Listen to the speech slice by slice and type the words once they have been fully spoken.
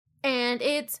And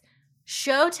it's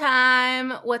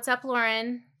showtime. What's up,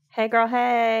 Lauren? Hey, girl,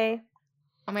 hey.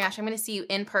 Oh my gosh, I'm going to see you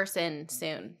in person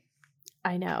soon.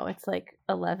 I know. It's like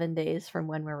 11 days from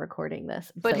when we're recording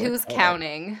this. But so who's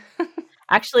counting?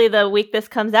 Actually, the week this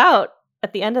comes out,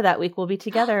 at the end of that week, we'll be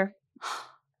together.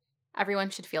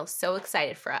 Everyone should feel so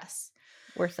excited for us.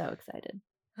 We're so excited.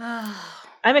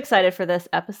 I'm excited for this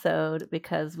episode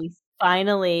because we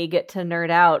finally get to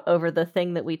nerd out over the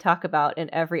thing that we talk about in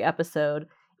every episode,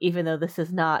 even though this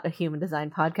is not a human design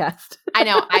podcast. I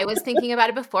know. I was thinking about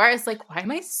it before. I was like, why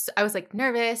am I was like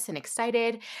nervous and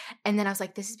excited. And then I was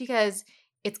like, this is because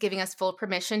it's giving us full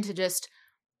permission to just,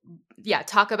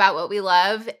 talk about what we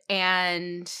love.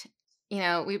 And,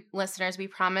 listeners, we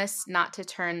promise not to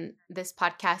turn this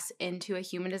podcast into a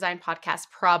human design podcast,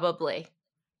 probably.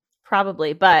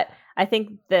 But I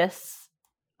think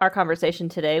our conversation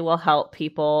today will help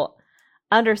people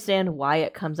understand why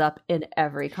it comes up in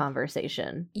every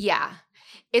conversation. Yeah.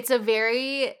 It's a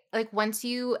very, once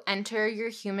you enter your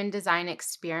human design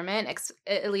experiment,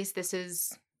 at least this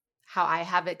is how I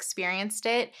have experienced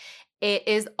it, it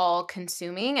is all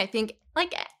consuming. I think,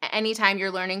 anytime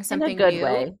you're learning something in a good new,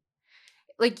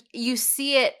 way. You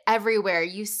see it everywhere.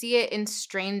 You see it in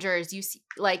strangers. You see,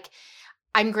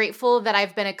 I'm grateful that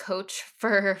I've been a coach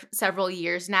for several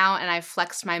years now, and I've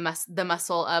flexed the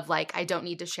muscle of I don't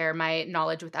need to share my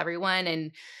knowledge with everyone.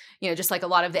 And, just a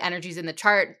lot of the energies in the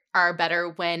chart are better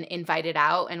when invited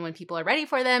out and when people are ready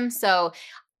for them. So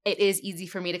it is easy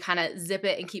for me to kind of zip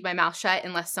it and keep my mouth shut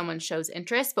unless someone shows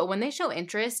interest. But when they show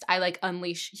interest, I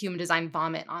unleash human design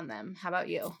vomit on them. How about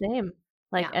you? Same.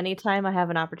 Anytime I have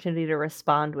an opportunity to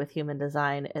respond with human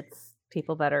design, it's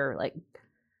people better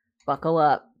buckle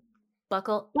up. But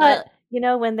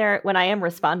when I am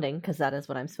responding, because that is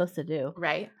what I'm supposed to do,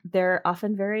 right? They're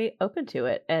often very open to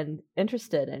it and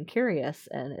interested and curious,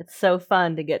 and it's so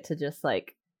fun to get to just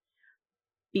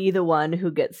be the one who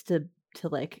gets to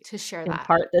share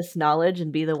impart this knowledge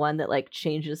and be the one that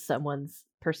changes someone's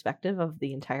perspective of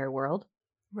the entire world.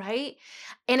 Right.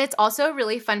 And it's also a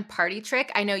really fun party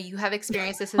trick. I know you have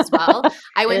experienced this as well.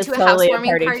 I went to a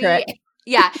housewarming party.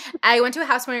 Yeah. I went to a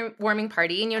housewarming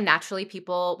party and, naturally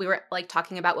we were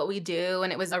talking about what we do,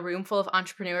 and it was a room full of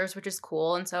entrepreneurs, which is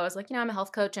cool. And so I was like, I'm a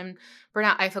health coach and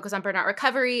I focus on burnout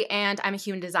recovery, and I'm a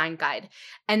human design guide.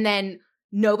 And then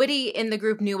nobody in the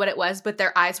group knew what it was, but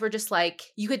their eyes were just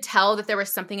you could tell that there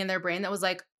was something in their brain that was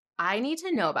I need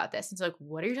to know about this. And so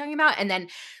what are you talking about? And then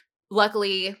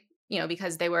luckily,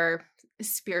 because they were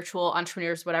spiritual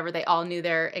entrepreneurs, whatever, they all knew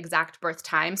their exact birth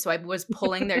time. So I was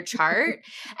pulling their chart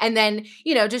and then,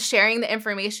 just sharing the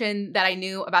information that I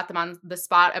knew about them on the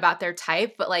spot about their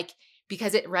type. But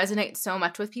because it resonates so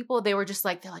much with people, they were just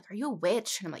they're are you a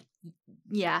witch? And I'm like,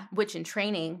 yeah, witch in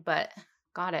training, but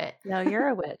got it. No, you're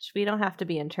a witch. We don't have to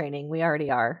be in training. We already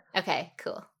are. Okay,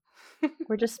 cool.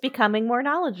 We're just becoming more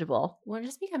knowledgeable.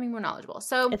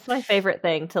 So it's my favorite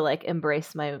thing to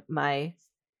embrace my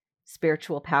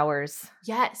spiritual powers.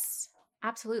 Yes,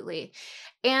 absolutely.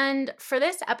 And for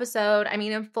this episode,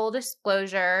 in full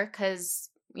disclosure, because,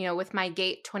 with my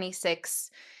gate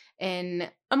 26 in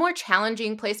a more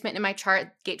challenging placement in my chart,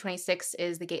 gate 26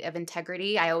 is the gate of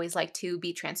integrity. I always like to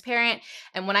be transparent.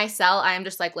 And when I sell, I am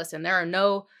just listen, there are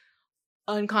no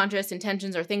unconscious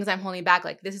intentions or things I'm holding back.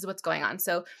 This is what's going on.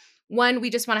 So one, we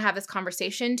just want to have this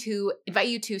conversation to invite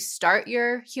you to start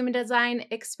your human design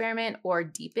experiment or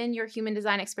deepen your human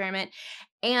design experiment.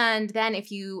 And then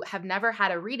if you have never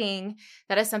had a reading,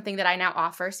 that is something that I now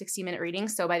offer, 60-minute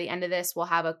readings. So by the end of this, we'll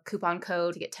have a coupon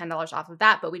code to get $10 off of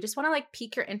that. But we just want to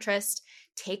pique your interest,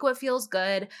 take what feels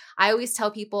good. I always tell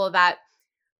people that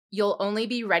you'll only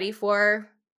be ready for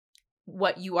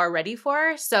what you are ready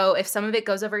for. So if some of it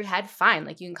goes over your head, fine.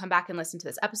 You can come back and listen to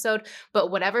this episode, but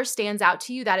whatever stands out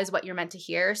to you, that is what you're meant to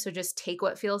hear. So just take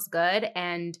what feels good,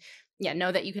 and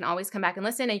know that you can always come back and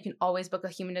listen, and you can always book a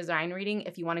human design reading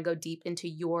if you want to go deep into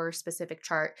your specific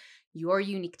chart, your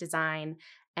unique design,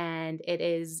 and it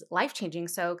is life-changing.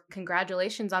 So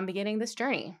congratulations on beginning this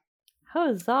journey.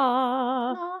 Huzzah.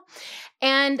 Aww.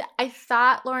 And I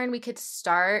thought, Lauren, we could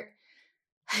start.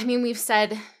 We've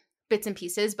said bits and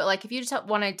pieces, but if you just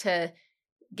wanted to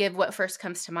give what first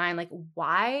comes to mind,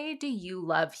 why do you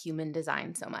love human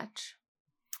design so much?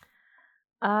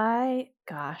 I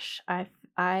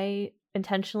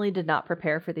intentionally did not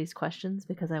prepare for these questions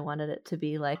because I wanted it to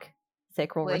be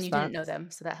sacral response. And you didn't know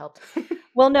them, so that helped.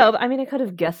 Well, no, but I could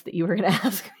have guessed that you were going to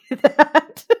ask me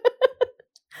that.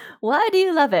 Why do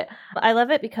you love it? I love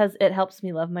it because it helps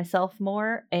me love myself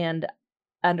more and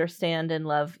understand and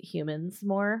love humans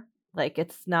more.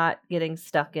 It's not getting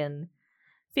stuck in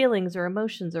feelings or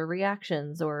emotions or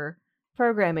reactions or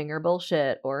programming or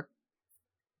bullshit or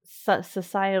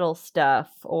societal stuff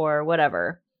or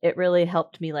whatever, it really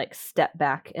helped me like step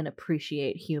back and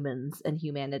appreciate humans and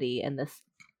humanity and this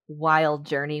wild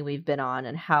journey we've been on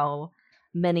and how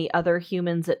many other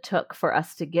humans it took for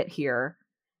us to get here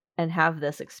and have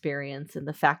this experience, and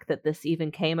the fact that this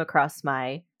even came across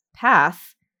my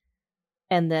path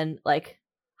and then like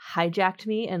hijacked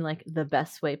me in like the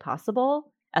best way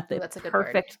possible at the that's a good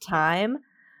perfect time.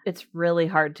 It's really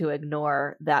hard to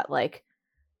ignore that like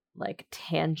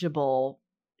tangible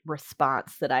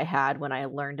response that I had when I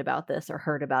learned about this or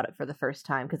heard about it for the first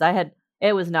time, because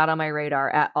it was not on my radar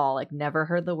at all. Like never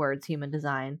heard the words human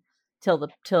design till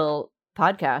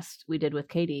podcast we did with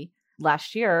Katie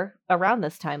last year. Around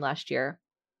this time last year,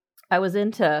 I was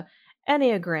into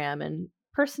Enneagram and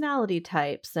personality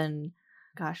types and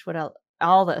gosh, what else?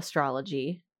 All the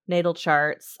astrology, natal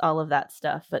charts, all of that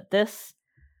stuff. But this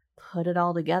put it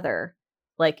all together.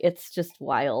 Like it's just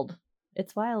wild.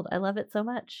 It's wild. I love it so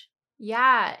much.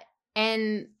 Yeah.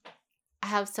 And I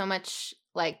have so much,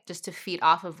 like, just to feed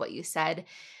off of what you said.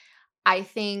 I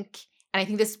think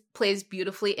this plays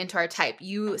beautifully into our type.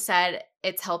 You said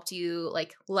it's helped you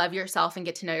like love yourself and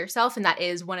get to know yourself. And that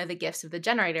is one of the gifts of the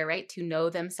generator, right? To know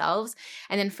themselves.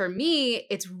 And then for me,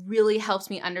 it's really helped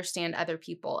me understand other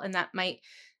people. And that might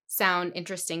sound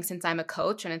interesting since I'm a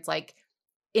coach, and it's like,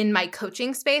 in my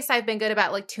coaching space, I've been good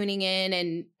about like tuning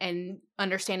in and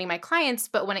understanding my clients.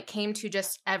 But when it came to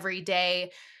just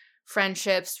everyday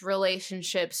friendships,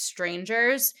 relationships,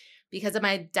 strangers, because of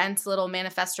my dense little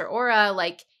manifestor aura,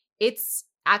 like it's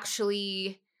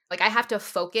actually like I have to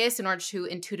focus in order to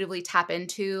intuitively tap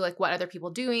into like what other people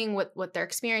are doing, what they're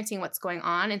experiencing, what's going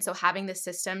on. And so having this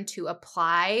system to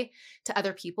apply to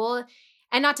other people,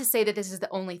 and not to say that this is the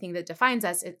only thing that defines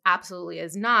us, it absolutely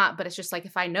is not, but it's just like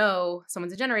if I know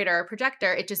someone's a generator or a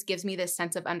projector, it just gives me this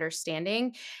sense of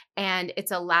understanding, and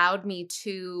it's allowed me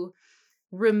to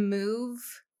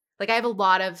remove, like I have a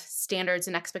lot of standards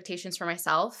and expectations for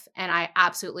myself, and I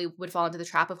absolutely would fall into the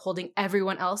trap of holding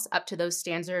everyone else up to those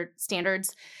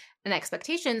standards and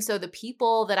expectations. So the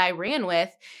people that I ran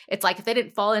with, it's like if they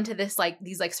didn't fall into this like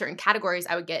these like certain categories,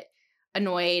 I would get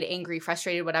annoyed, angry,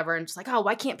 frustrated, whatever, and just like, oh,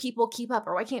 why can't people keep up,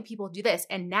 or why can't people do this?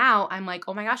 And now I'm like,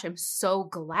 oh my gosh, I'm so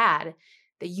glad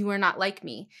that you are not like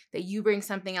me, that you bring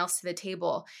something else to the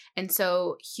table. And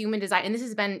so human design, and this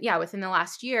has been, within the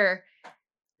last year,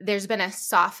 there's been a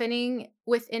softening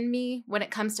within me when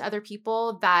it comes to other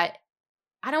people that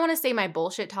I don't want to say my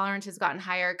bullshit tolerance has gotten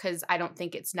higher, because I don't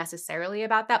think it's necessarily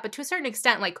about that. But to a certain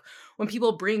extent, like when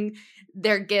people bring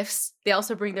their gifts, they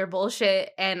also bring their bullshit.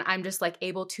 And I'm just like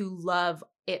able to love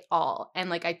it all.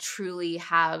 And like I truly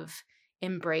have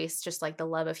embraced just like the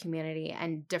love of humanity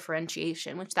and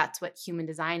differentiation, which that's what human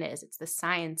design is. It's the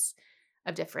science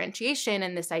of differentiation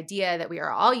and this idea that we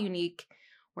are all unique.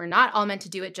 We're not all meant to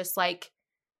do it just like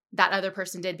that other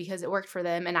person did because it worked for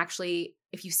them. And actually,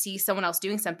 if you see someone else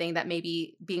doing something, that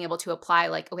maybe being able to apply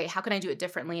like, okay, how can I do it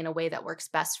differently in a way that works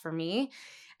best for me?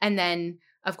 And then,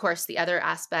 of course, the other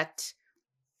aspect,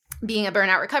 being a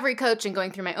burnout recovery coach and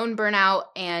going through my own burnout,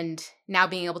 and now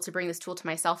being able to bring this tool to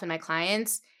myself and my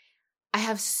clients, I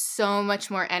have so much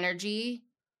more energy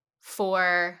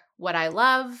for what I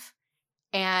love.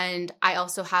 And I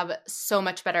also have so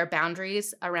much better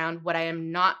boundaries around what I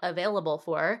am not available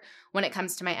for when it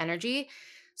comes to my energy.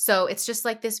 So it's just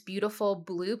like this beautiful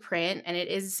blueprint, and it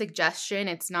is a suggestion.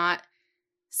 It's not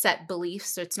set beliefs,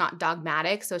 so it's not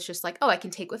dogmatic. So it's just like, oh, I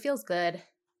can take what feels good,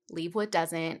 leave what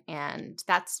doesn't. And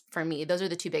that's, for me, those are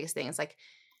the two biggest things, like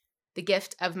the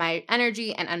gift of my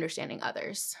energy and understanding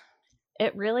others.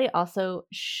 It really also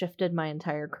shifted my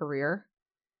entire career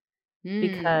Mm.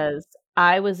 because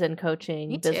I was in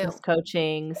coaching, business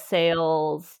coaching,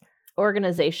 sales,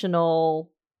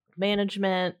 organizational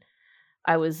management.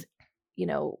 I was,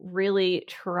 really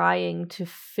trying to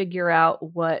figure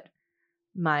out what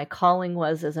my calling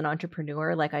was as an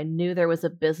entrepreneur. Like I knew there was a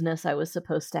business I was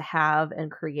supposed to have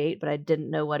and create, but I didn't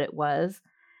know what it was.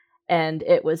 And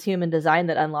it was human design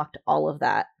that unlocked all of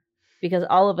that, because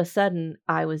all of a sudden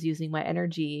I was using my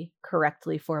energy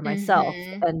correctly for myself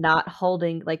and not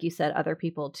holding, like you said, other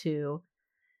people to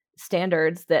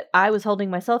standards that I was holding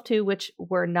myself to, which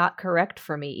were not correct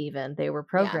for me even. They were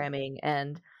programming.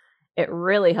 And it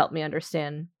really helped me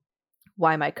understand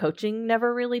why my coaching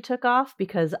never really took off,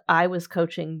 because I was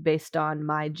coaching based on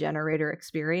my generator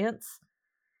experience.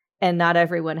 And not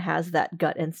everyone has that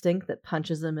gut instinct that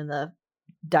punches them in the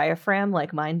diaphragm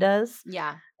like mine does.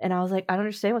 Yeah. And I was like, I don't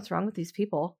understand what's wrong with these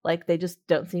people. Like they just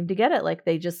don't seem to get it. Like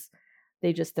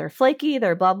they're flaky,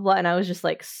 they're blah, blah, blah. And I was just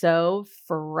like so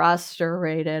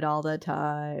frustrated all the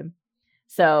time.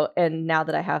 So, and now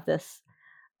that I have this,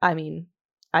 I mean,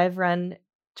 I've run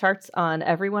charts on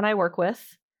everyone I work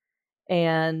with,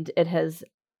 and it has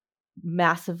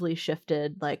massively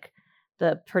shifted like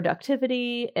the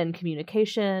productivity and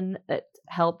communication. It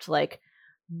helped like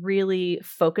really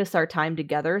focus our time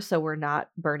together so we're not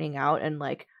burning out and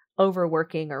like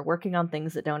overworking or working on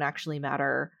things that don't actually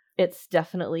matter. It's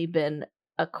definitely been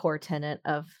a core tenet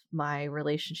of my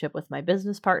relationship with my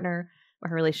business partner,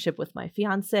 my relationship with my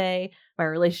fiance, my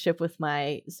relationship with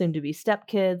my soon-to-be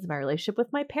stepkids, my relationship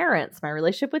with my parents, my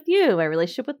relationship with you, my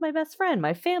relationship with my best friend,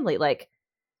 my family. Like,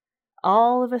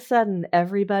 all of a sudden,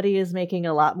 everybody is making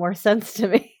a lot more sense to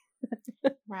me.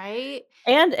 Right?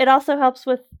 And it also helps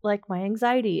with like my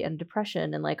anxiety and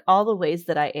depression and like all the ways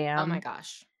that I Oh my am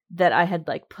gosh. that I had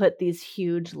like put these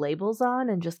huge labels on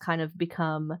and just kind of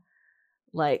become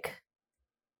like,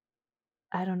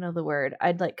 I don't know the word.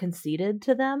 I'd like conceded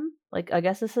to them. Like, I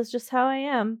guess this is just how I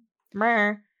am.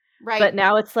 Meh. Right. But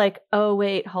now it's like, oh,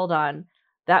 wait, hold on.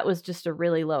 That was just a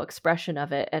really low expression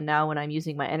of it. And now when I'm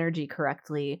using my energy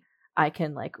correctly, I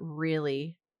can like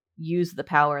really use the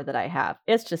power that I have.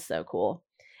 It's just so cool.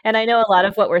 And I know a lot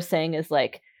of what we're saying is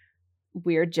like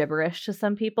weird gibberish to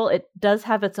some people. It does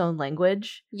have its own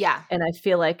language. Yeah. And I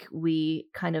feel like we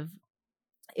kind of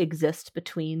exist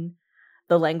between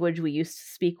the language we used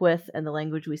to speak with and the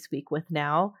language we speak with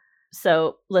now.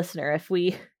 So, listener, if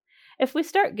we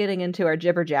start getting into our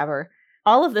jibber jabber,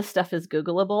 all of this stuff is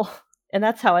Googleable, and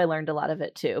that's how I learned a lot of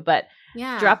it too. But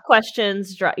Yeah. drop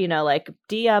questions, like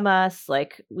DM us.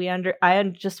 Like I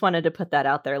just wanted to put that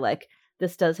out there. Like,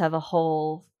 this does have a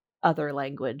whole other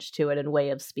language to it and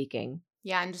way of speaking.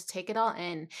 Yeah, and just take it all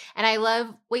in. And I love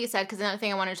what you said, because another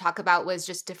thing I wanted to talk about was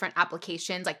just different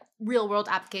applications, like real world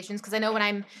applications. Because I know when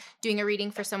I'm doing a reading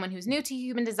for someone who's new to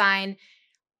human design,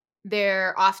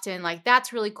 they're often like,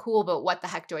 that's really cool, but what the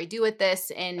heck do I do with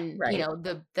this? And, Right.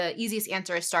 The easiest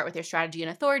answer is start with your strategy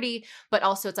and authority. But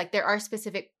also it's like there are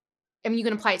specific, I mean, you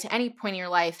can apply it to any point in your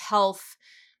life, health,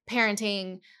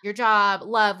 parenting, your job,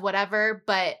 love, whatever.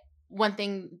 But one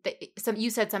thing that you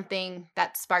said something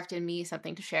that sparked in me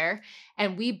something to share.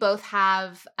 And we both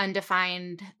have you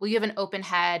have an open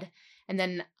head, and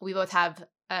then we both have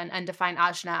an undefined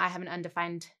ajna. I have an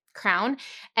undefined crown.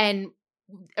 And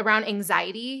around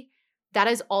anxiety, that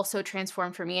has also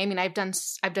transformed for me. I mean, I've done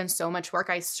so much work.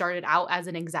 I started out as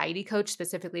an anxiety coach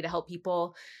specifically to help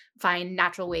people find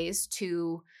natural ways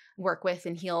to work with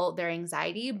and heal their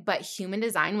anxiety. But human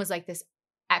design was like this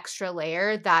extra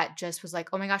layer that just was like,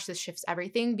 oh my gosh, this shifts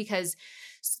everything, because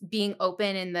being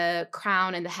open in the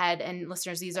crown and the head, and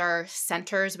listeners, these are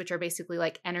centers, which are basically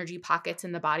like energy pockets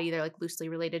in the body. They're like loosely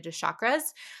related to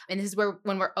chakras. And this is where,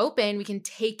 when we're open, we can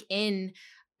take in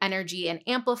energy and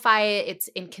amplify it. It's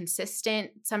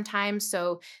inconsistent sometimes.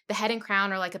 So the head and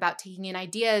crown are like about taking in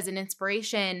ideas and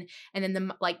inspiration and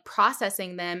then like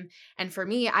processing them. And for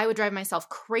me, I would drive myself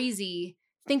crazy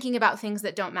thinking about things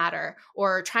that don't matter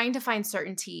or trying to find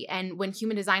certainty. And when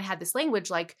human design had this language,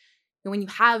 like when you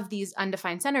have these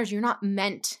undefined centers, you're not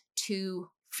meant to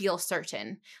feel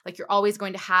certain. Like you're always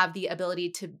going to have the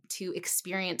ability to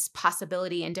experience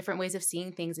possibility and different ways of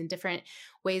seeing things and different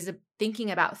ways of thinking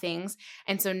about things.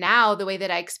 And so now the way that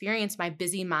I experience my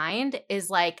busy mind is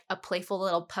like a playful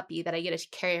little puppy that I get to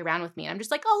carry around with me. And I'm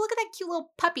just like, oh, look at that cute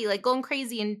little puppy, like going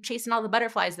crazy and chasing all the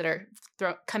butterflies that are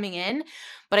coming in.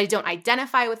 But I don't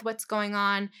identify with what's going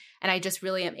on. And I just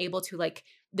really am able to, like,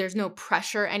 there's no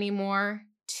pressure anymore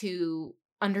to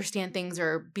understand things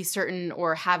or be certain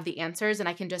or have the answers. And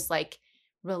I can just like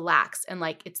relax, and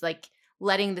like it's like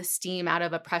letting the steam out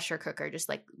of a pressure cooker, just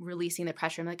like releasing the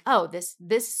pressure. I'm like, oh,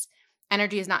 this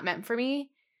energy is not meant for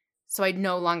me. So I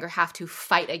no longer have to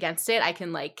fight against it. I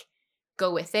can like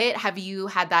go with it. Have you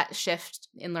had that shift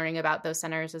in learning about those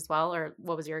centers as well? Or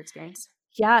what was your experience?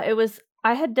 Yeah,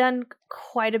 I had done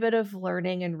quite a bit of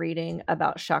learning and reading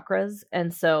about chakras.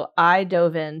 And so I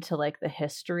dove into like the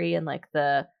history and like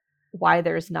the why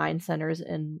there's 9 centers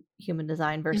in human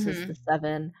design versus the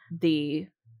 7, the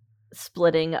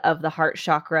splitting of the heart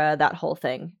chakra, that whole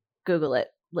thing. Google it,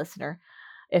 listener,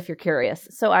 if you're curious.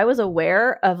 So I was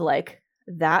aware of like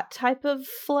that type of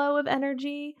flow of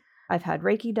energy. I've had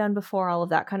Reiki done before, all of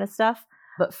that kind of stuff.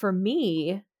 But for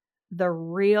me, the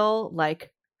real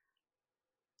like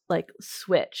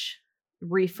switch,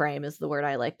 reframe is the word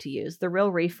I like to use. The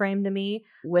real reframe to me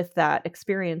with that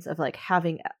experience of like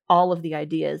having all of the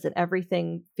ideas and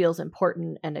everything feels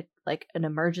important and like an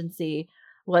emergency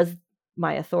was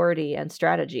my authority and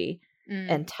strategy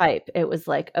and type. It was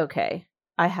like, okay,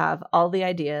 I have all the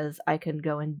ideas. I can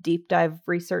go in deep dive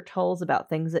research holes about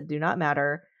things that do not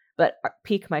matter, but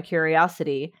pique my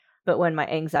curiosity. But when my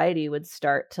anxiety would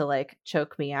start to like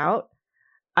choke me out,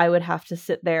 I would have to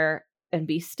sit there and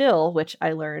be still, which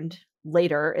I learned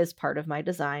later is part of my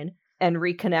design, and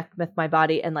reconnect with my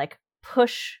body and like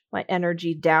push my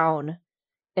energy down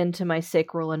into my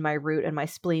sacral and my root and my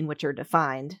spleen, which are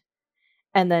defined,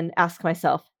 and then ask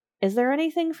myself, is there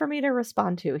anything for me to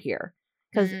respond to here?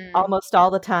 Because almost all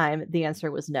the time the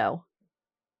answer was no.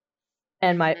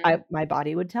 And my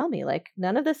body would tell me, like,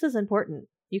 none of this is important.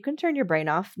 You can turn your brain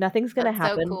off. Nothing's going to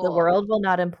happen. So cool. The world will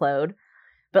not implode.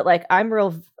 But like,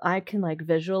 I can like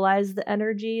visualize the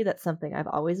energy. That's something I've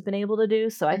always been able to do.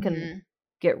 So I can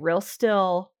get real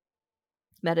still,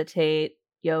 meditate,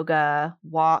 yoga,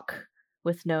 walk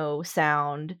with no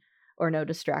sound or no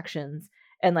distractions.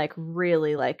 And like,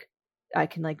 really like, I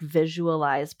can like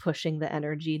visualize pushing the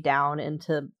energy down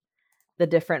into the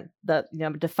different,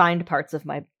 defined parts of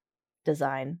my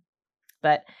design.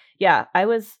 But yeah,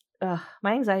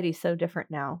 my anxiety is so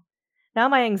different now. Now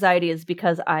my anxiety is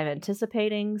because I'm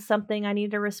anticipating something I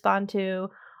need to respond to,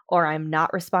 or I'm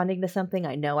not responding to something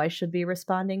I know I should be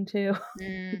responding to,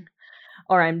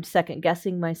 or I'm second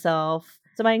guessing myself.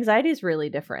 So my anxiety is really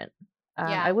different.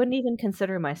 I wouldn't even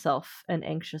consider myself an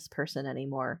anxious person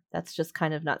anymore. That's just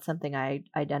kind of not something I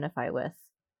identify with.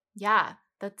 Yeah,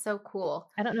 that's so cool.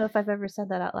 I don't know if I've ever said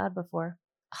that out loud before.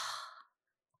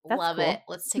 Love cool. It.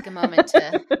 Let's take a moment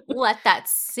to let that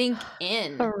sink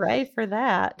in. Hooray for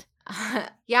that.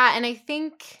 Yeah, and I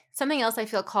think something else I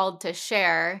feel called to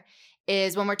share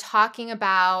is when we're talking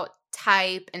about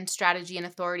type and strategy and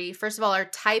authority. First of all, our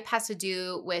type has to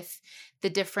do with the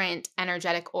different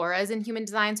energetic auras in human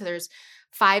design. So there's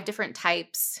 5 different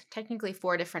types, technically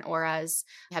 4 different auras.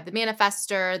 We have the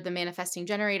manifestor, the manifesting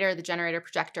generator, the generator,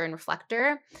 projector, and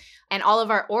reflector. And all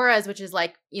of our auras, which is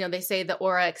like, they say the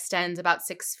aura extends about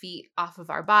 6 feet off of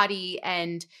our body.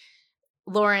 And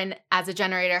Lauren, as a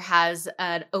generator, has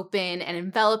an open and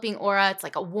enveloping aura. It's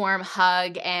like a warm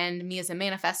hug. And me as a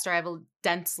manifestor, I have a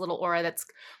dense little aura that's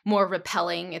more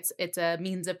repelling. It's a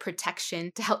means of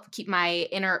protection to help keep my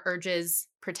inner urges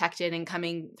protected and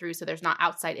coming through so there's not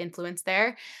outside influence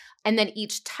there. And then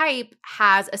each type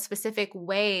has a specific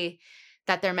way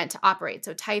that they're meant to operate.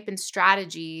 So type and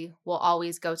strategy will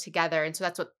always go together. And so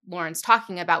that's what Lauren's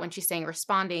talking about when she's saying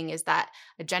responding, is that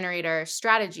a generator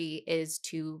strategy is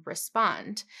to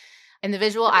respond. And the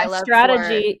visual I love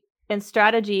strategy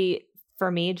for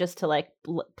me, just to like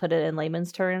put it in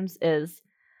layman's terms, is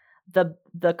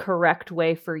the correct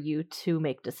way for you to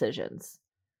make decisions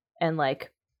and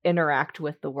like interact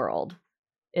with the world,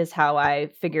 is how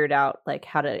I figured out like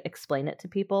how to explain it to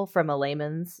people from a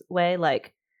layman's way.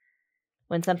 Like,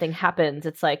 when something happens,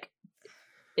 it's like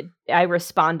I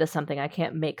respond to something. I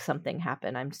can't make something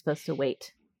happen. I'm supposed to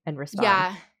wait and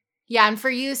respond. Yeah. And for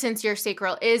you, since your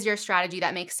sacral is your strategy,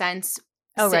 that makes sense.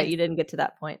 Oh, right. You didn't get to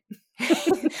that point.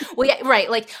 Well, yeah, right.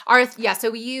 Like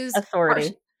so we use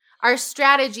authority. Our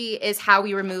strategy is how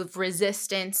we remove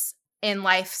resistance in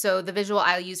life. So the visual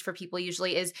I'll use for people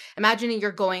usually is imagining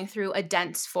you're going through a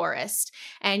dense forest,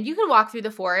 and you could walk through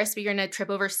the forest, but you're going to trip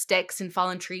over sticks and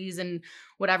fallen trees and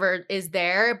whatever is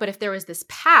there. But if there was this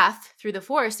path through the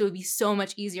forest, it would be so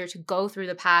much easier to go through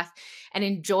the path and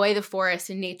enjoy the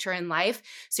forest and nature and life.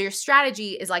 So your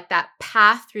strategy is like that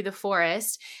path through the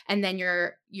forest. And then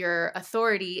your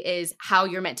authority is how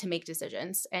you're meant to make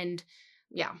decisions. And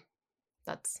yeah,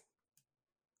 that's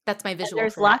my visual. And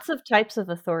there's lots of types of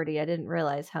authority. I didn't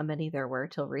realize how many there were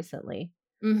till recently.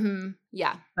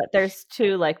 Yeah. But there's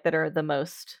 2 like that are the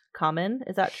most common.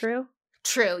 Is that true?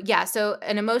 True. Yeah. So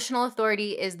an emotional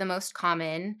authority is the most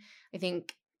common. I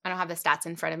think, I don't have the stats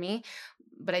in front of me,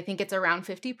 but I think it's around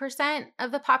 50%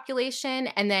 of the population.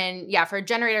 And then, for a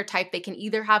generator type, they can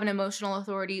either have an emotional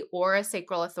authority or a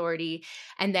sacral authority.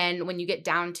 And then when you get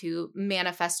down to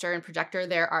manifestor and projector,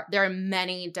 there are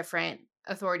many different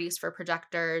authorities for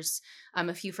projectors,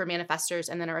 a few for manifestors,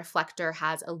 and then a reflector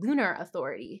has a lunar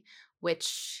authority,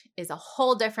 which is a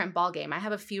whole different ballgame. I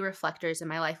have a few reflectors in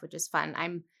my life, which is fun.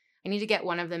 I need to get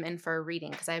one of them in for a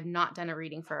reading because I have not done a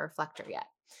reading for a reflector yet.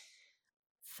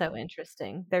 So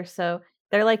interesting.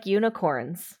 They're like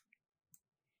unicorns.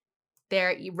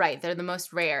 They're the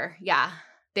most rare. Yeah.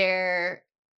 I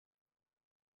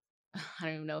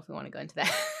don't even know if we want to go into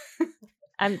that.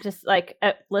 I'm just like,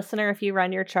 listener, if you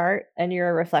run your chart and you're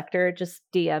a reflector, just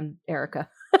DM Erica.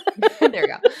 There we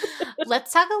go.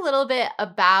 Let's talk a little bit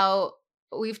about,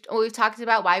 we've talked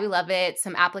about why we love it,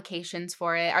 some applications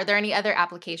for it. Are there any other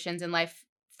applications in life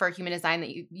for human design that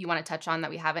you want to touch on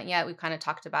that we haven't yet? We've kind of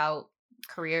talked about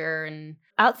career and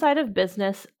outside of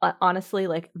business. Honestly,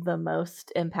 like the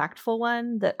most impactful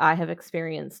one that I have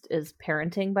experienced is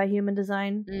parenting by human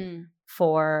design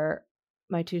for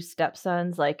my 2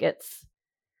 stepsons. Like it's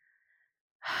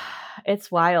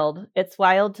wild. It's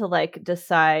wild to like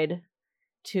decide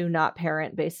to not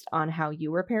parent based on how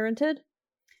you were parented,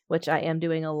 which I am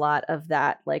doing a lot of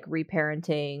that, like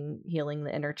reparenting, healing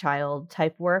the inner child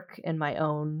type work in my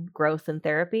own growth and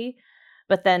therapy.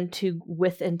 But then to,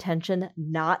 with intention,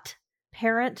 not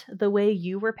parent the way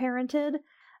you were parented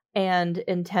and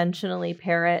intentionally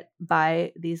parent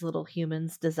by these little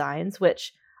humans' designs,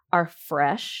 which are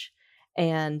fresh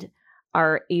and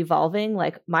are evolving.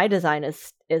 Like my design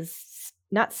is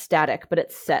not static, but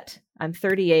it's set. I'm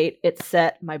 38. It's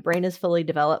set. My brain is fully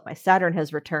developed. My Saturn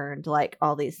has returned, like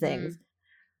all these things.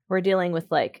 We're dealing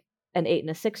with like an 8 and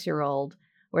a 6-year-old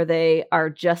where they are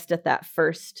just at that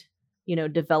first,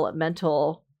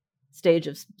 developmental stage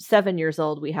of 7 years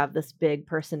old. We have this big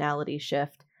personality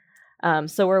shift.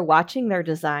 So we're watching their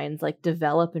designs like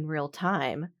develop in real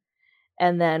time.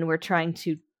 And then we're trying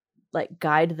to like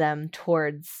guide them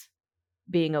towards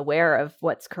being aware of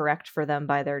what's correct for them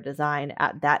by their design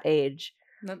at that age.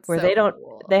 That's where so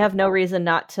cool. they have no reason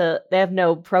they have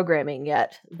no programming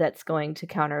yet that's going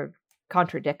to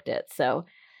contradict it. So,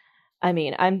 I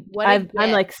mean, I'm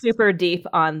like super deep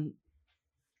on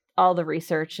all the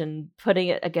research and putting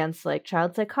it against like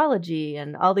child psychology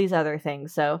and all these other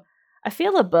things. So I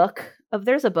feel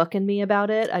there's a book in me about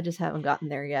it. I just haven't gotten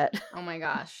there yet. Oh my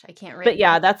gosh. I can't read. But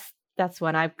yeah, that's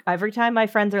when every time my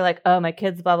friends are like, oh, my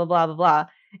kids, blah, blah, blah, blah, blah.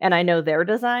 And I know their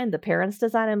design, the parents'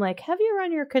 design. I'm like, have you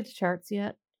run your kids' charts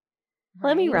yet? Right.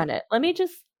 Let me run it. Let me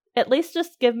at least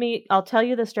give me, I'll tell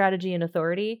you the strategy and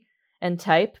authority and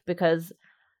type, because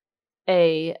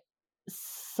a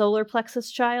solar plexus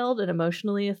child, an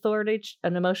emotional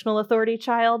authority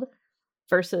child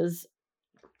versus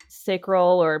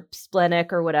sacral or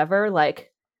splenic or whatever,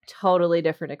 like totally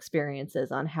different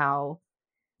experiences on how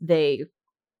they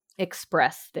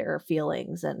express their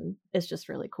feelings, and it's just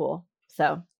really cool.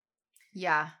 So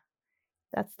yeah,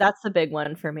 that's a big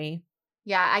one for me.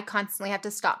 Yeah, I constantly have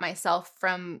to stop myself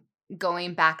from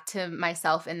going back to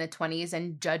myself in the 20s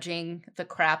and judging the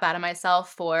crap out of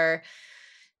myself for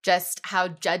just how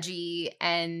judgy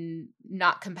and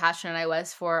not compassionate I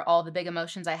was for all the big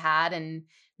emotions I had and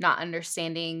not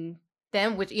understanding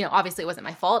them, which, obviously it wasn't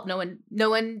my fault. No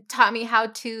one taught me how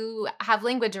to have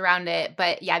language around it.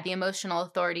 But yeah, the emotional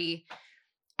authority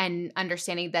and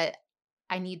understanding that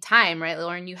I need time, right,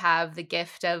 Lauren? You have the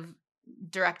gift of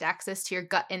direct access to your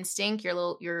gut instinct,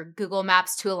 your Google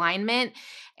Maps to alignment.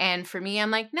 And for me,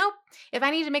 I'm like, nope, if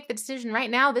I need to make the decision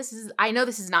right now, I know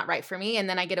this is not right for me. And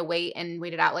then I get to wait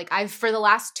it out. Like for the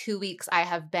last 2 weeks, I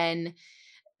have been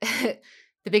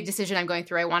the big decision I'm going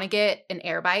through. I want to get an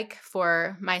air bike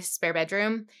for my spare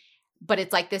bedroom, but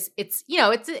it's like this, it's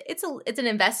an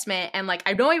investment. And like,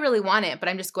 I know I really want it, but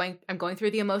I'm going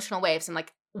through the emotional waves. And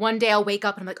like one day I'll wake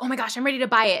up and I'm like, oh my gosh, I'm ready to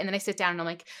buy it. And then I sit down and I'm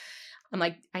like,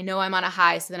 I know I'm on a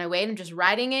high. So then I wait, I'm just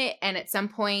riding it. And at some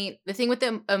point, the thing with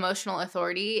the emotional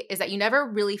authority is that you never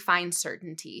really find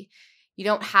certainty. You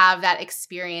don't have that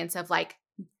experience of like,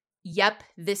 yep,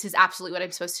 this is absolutely what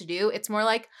I'm supposed to do. It's more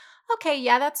like, okay,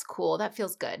 yeah, that's cool. That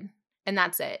feels good. And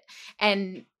that's it.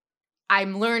 And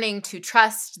I'm learning to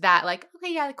trust that, like,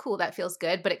 okay, yeah, cool. That feels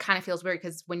good. But it kind of feels weird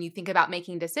because when you think about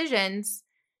making decisions,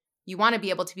 you want to be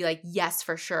able to be like, yes,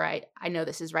 for sure. I know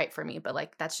this is right for me, but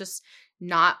like, that's just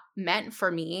not meant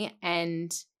for me.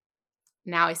 And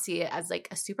now I see it as like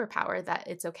a superpower that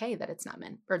it's okay that it's not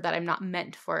meant, or that I'm not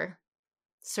meant for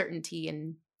certainty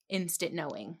and instant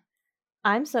knowing.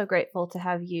 I'm so grateful to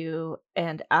have you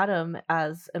and Adam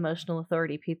as emotional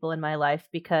authority people in my life,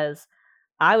 because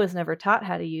I was never taught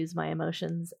how to use my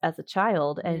emotions as a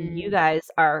child, and you guys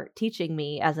are teaching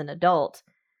me as an adult.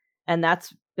 And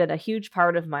that's been a huge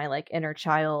part of my like inner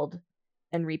child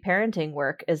and reparenting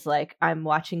work, is like I'm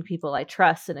watching people I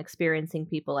trust and experiencing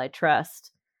people I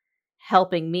trust,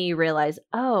 helping me realize,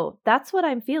 oh, that's what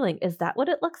I'm feeling. Is that what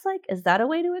it looks like? Is that a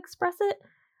way to express it?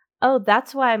 Oh,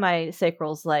 that's why my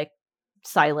sacral's like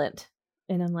silent.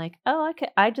 And I'm like, oh,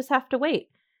 I just have to wait,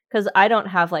 because I don't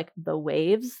have like the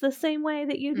waves the same way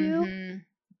that you do. Mm-hmm.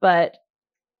 But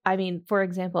I mean, for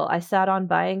example, I sat on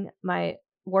buying my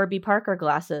Warby Parker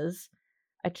glasses.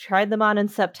 I tried them on in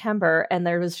September, and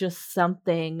there was just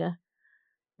something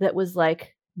that was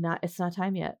like, it's not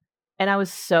time yet. And I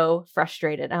was so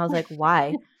frustrated. And I was like,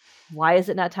 why? Why is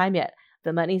it not time yet?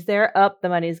 The money's there. The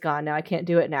money's gone. Now I can't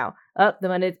do it now. The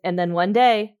money. And then one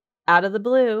day, out of the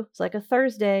blue, it's like a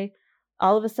Thursday,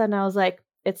 all of a sudden I was like,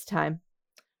 it's time.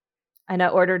 And I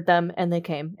ordered them and they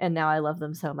came, and now I love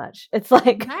them so much. It's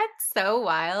like, that's so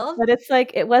wild. But it's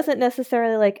like, it wasn't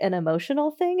necessarily like an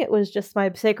emotional thing. It was just my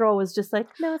sacral was just like,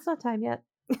 no, it's not time yet.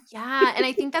 Yeah. And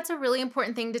I think that's a really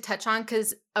important thing to touch on,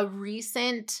 because a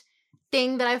recent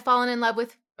thing that I've fallen in love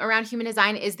with around human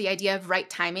design is the idea of right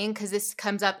timing, because this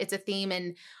comes up, it's a theme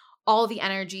in all the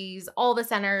energies, all the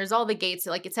centers, all the gates.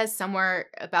 Like it says somewhere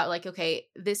about like, okay,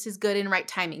 this is good in right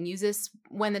timing. Use this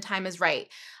when the time is right.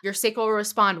 Your sacral will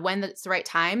respond when it's the right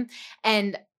time.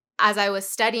 And as I was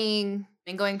studying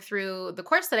and going through the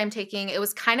course that I'm taking, it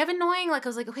was kind of annoying. Like I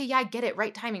was like, okay, yeah, I get it.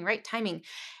 Right timing, right timing.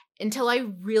 Until I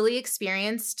really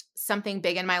experienced something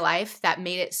big in my life that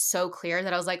made it so clear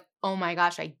that I was like, oh my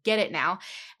gosh, I get it now.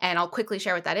 And I'll quickly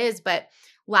share what that is. But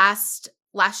last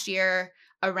year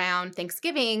around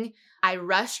Thanksgiving, I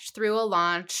rushed through a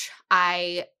launch.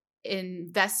 I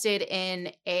invested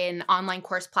in an online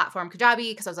course platform,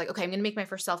 Kajabi, because I was like, okay, I'm going to make my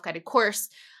first self-guided course.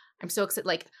 I'm so excited.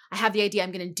 Like I have the idea,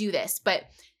 I'm going to do this. But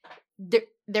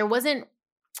there wasn't,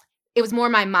 it was more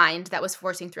my mind that was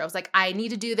forcing through. I was like, I need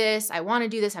to do this. I want to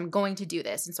do this. I'm going to do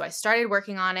this. And so I started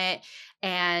working on it,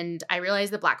 and I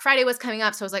realized that Black Friday was coming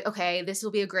up. So I was like, okay, this will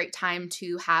be a great time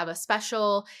to have a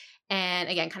special. And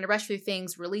again, kind of rushed through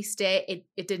things, released it.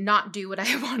 It did not do what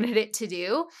I wanted it to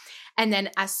do. And then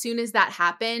as soon as that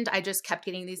happened, I just kept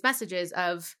getting these messages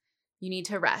of, you need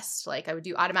to rest. Like I would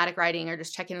do automatic writing or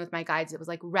just check in with my guides. It was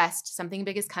like, rest, something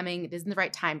big is coming. It isn't the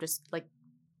right time. Just like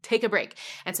take a break.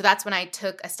 And so that's when I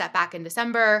took a step back in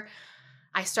December.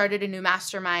 I started a new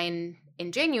mastermind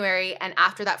in January. And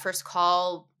after that first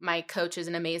call, my coach is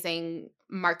an amazing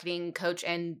marketing coach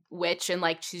and witch. And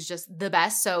like, she's just the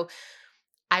best. So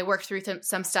I worked through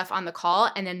some stuff on the call,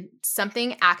 and then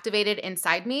something activated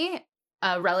inside me,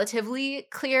 a relatively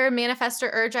clear manifestor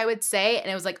urge, I would say. And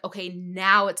it was like, okay,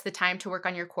 now it's the time to work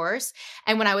on your course.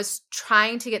 And when I was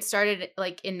trying to get started,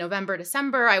 like in November,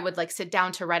 December, I would like sit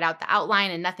down to write out the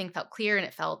outline and nothing felt clear and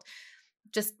it felt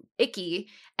just icky.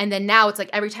 And then now it's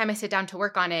like every time I sit down to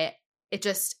work on it, it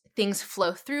just, things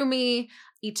flow through me.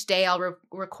 Each day I'll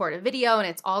record a video and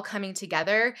it's all coming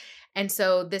together. And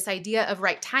so this idea of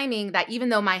right timing, that even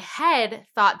though my head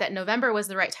thought that November was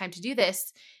the right time to do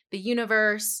this, the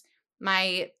universe,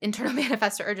 my internal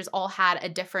manifestor urges all had a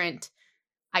different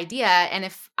idea. And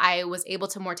if I was able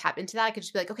to more tap into that, I could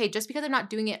just be like, okay, just because I'm not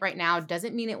doing it right now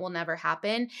doesn't mean it will never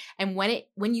happen. And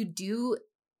when you do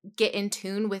get in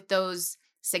tune with those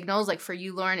signals, like for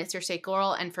you, Lauren, it's your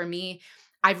sacral. And for me,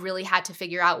 I've really had to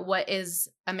figure out what is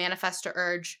a manifestor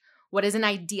urge, what is an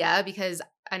idea, because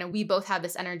I know we both have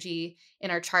this energy in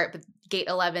our chart, but gate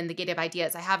 11, the gate of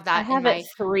ideas, I have that. I have it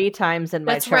 3 times in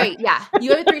my chart. That's right. Yeah.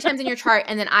 You have it 3 times in your chart.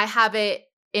 And then I have it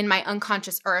in my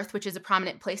unconscious earth, which is a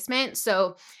prominent placement.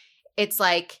 So it's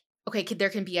like, okay, there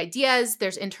can be ideas,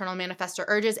 there's internal manifestor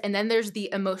urges, and then there's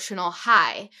the emotional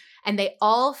high. And they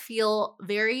all feel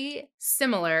very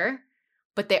similar,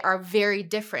 but they are very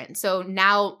different. So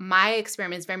now my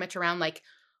experiment is very much around like,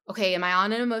 okay, am I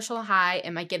on an emotional high?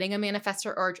 Am I getting a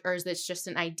manifestor urge, or is this just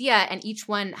an idea? And each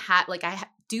one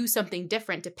do something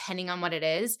different depending on what it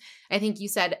is. I think you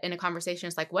said in a conversation,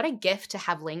 it's like, what a gift to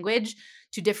have language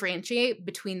to differentiate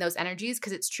between those energies.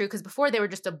 Cause it's true. Cause before they were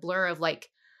just a blur of like,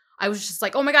 I was just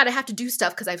like, oh my God, I have to do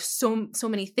stuff because I have so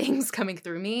many things coming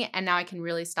through me. And now I can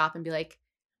really stop and be like,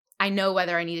 I know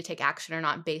whether I need to take action or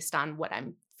not based on what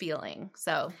I'm feeling.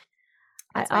 So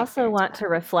I also want to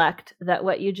reflect that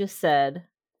what you just said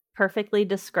perfectly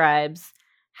describes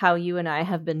how you and I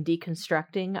have been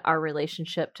deconstructing our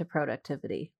relationship to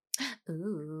productivity.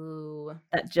 Ooh.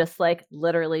 That just like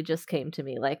literally just came to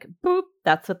me like, boop,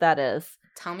 that's what that is.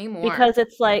 Tell me more. Because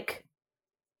it's like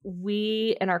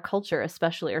we in our culture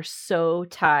especially are so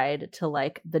tied to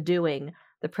like the doing,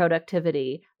 the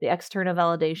productivity, the external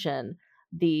validation,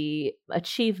 the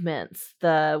achievements,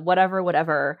 the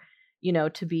whatever, you know,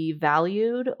 to be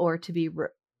valued or to be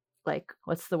like,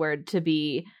 what's the word? To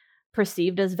be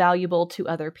perceived as valuable to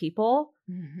other people.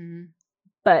 Mm-hmm.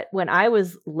 But when I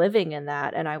was living in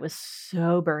that, and I was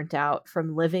so burnt out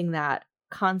from living that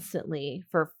constantly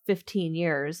for 15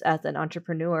 years as an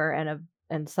entrepreneur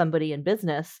and somebody in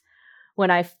business,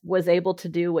 when I was able to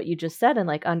do what you just said and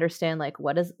like understand like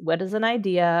what is an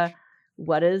idea,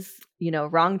 what is, you know,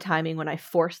 wrong timing, when I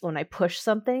push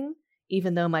something,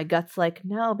 even though my gut's like,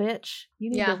 no, bitch,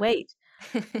 you need to wait.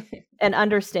 And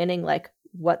understanding like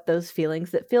what those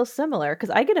feelings that feel similar, because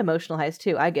I get emotional highs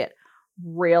too. I get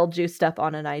real juiced up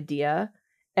on an idea,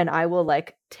 and I will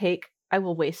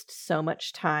waste so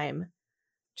much time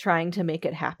trying to make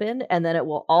it happen, and then it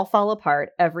will all fall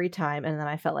apart every time, and then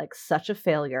I felt like such a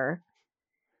failure.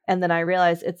 And then I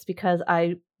realized it's because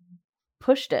I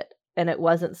pushed it and it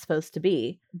wasn't supposed to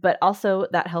be. But also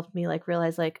that helped me like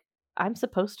realize like I'm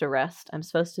supposed to rest. I'm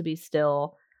supposed to be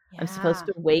still. I'm supposed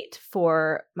to wait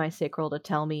for my sacral to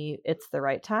tell me it's the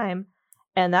right time.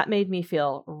 And that made me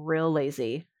feel real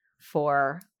lazy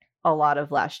for a lot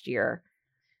of last year.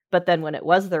 But then when it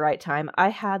was the right time, I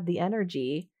had the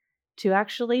energy to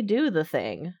actually do the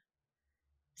thing.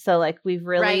 So like we've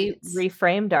really Right.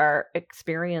 reframed our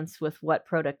experience with what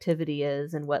productivity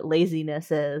is and what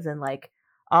laziness is, and like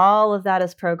all of that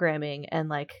is programming and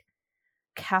like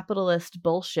capitalist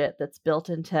bullshit that's built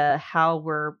into how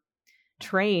we're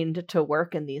trained to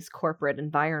work in these corporate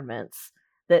environments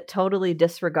that totally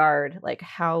disregard like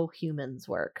how humans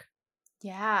work.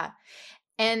 Yeah.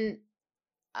 And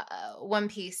one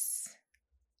piece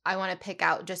I want to pick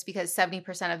out, just because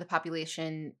 70% of the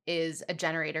population is a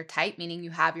generator type, meaning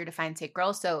you have your defined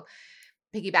sacral. So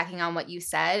piggybacking on what you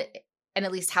said, and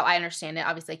at least how I understand it,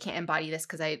 obviously I can't embody this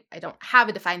because I don't have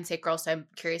a defined sacral. So I'm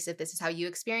curious if this is how you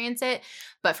experience it.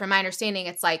 But from my understanding,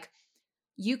 it's like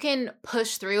you can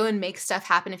push through and make stuff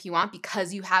happen if you want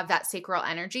because you have that sacral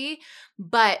energy.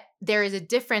 But there is a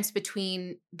difference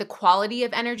between the quality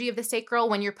of energy of the sacral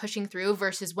when you're pushing through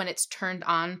versus when it's turned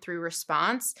on through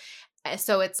response.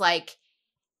 So it's like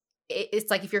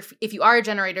if you are a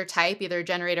generator type, either a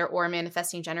generator or a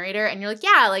manifesting generator, and you're like,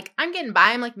 yeah, like I'm getting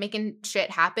by, I'm like making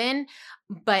shit happen,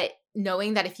 but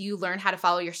knowing that if you learn how to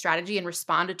follow your strategy and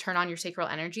respond to turn on your sacral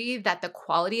energy, that the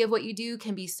quality of what you do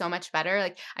can be so much better.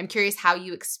 Like I'm curious how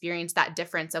you experience that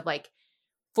difference of like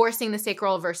forcing the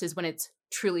sacral versus when it's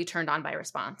truly turned on by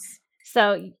response.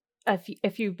 So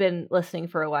if you've been listening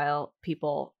for a while,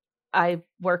 people, I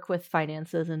work with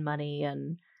finances and money,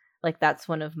 and like that's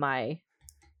one of my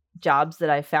jobs that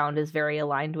I found is very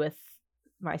aligned with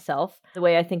myself. The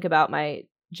way I think about my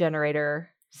generator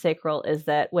sacral is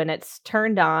that when it's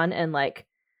turned on and like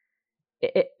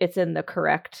it's in the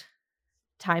correct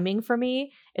timing for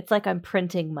me, it's like I'm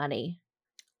printing money.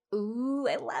 Ooh,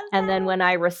 I love that. And then when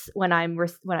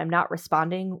I'm not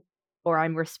responding, or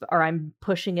I'm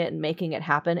pushing it and making it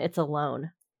happen, it's a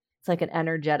loan. It's like an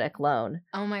energetic loan.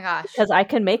 Oh my gosh. Because I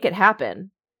can make it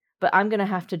happen, but I'm going to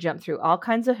have to jump through all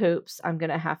kinds of hoops. I'm going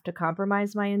to have to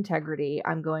compromise my integrity.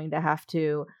 I'm going to have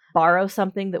to borrow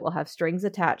something that will have strings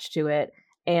attached to it.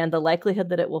 And the likelihood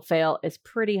that it will fail is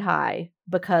pretty high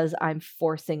because I'm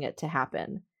forcing it to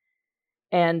happen.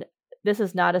 And this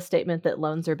is not a statement that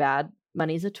loans are bad.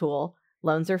 Money's a tool.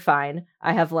 Loans are fine.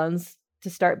 I have loans to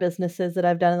start businesses that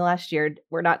I've done in the last year.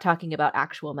 We're not talking about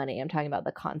actual money. I'm talking about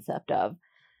the concept of.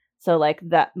 So like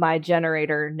that, my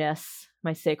generatorness,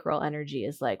 my sacral energy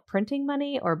is like printing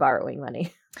money or borrowing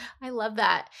money. I love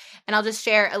that. And I'll just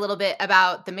share a little bit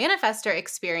about the manifestor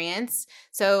experience.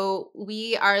 So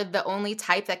we are the only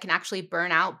type that can actually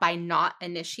burn out by not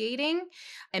initiating.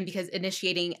 And because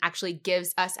initiating actually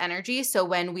gives us energy. So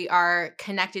when we are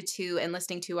connected to and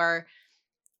listening to our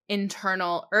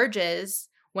internal urges,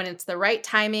 when it's the right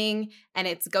timing and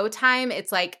it's go time,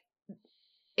 it's like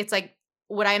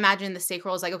what I imagine the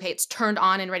sacral is like, okay, it's turned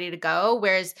on and ready to go.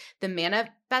 Whereas the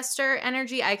manifestor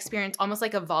energy, I experience almost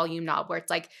like a volume knob where it's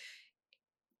like,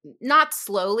 not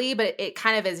slowly, but it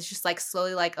kind of is. It's just like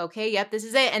slowly like, okay, yep, this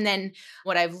is it. And then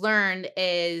what I've learned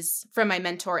is from my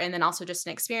mentor, and then also just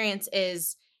an experience,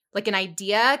 is like an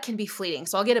idea can be fleeting.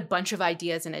 So I'll get a bunch of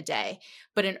ideas in a day,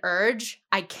 but an urge,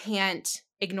 I can't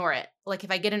ignore it. Like if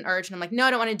I get an urge and I'm like, no,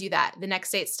 I don't want to do that, the next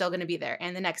day it's still going to be there,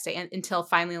 and the next day, and until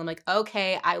finally I'm like,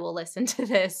 okay, I will listen to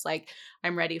this. Like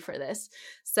I'm ready for this.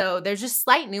 So there's just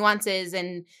slight nuances,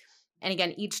 and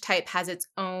again, each type has its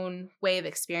own way of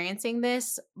experiencing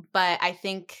this. But I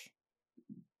think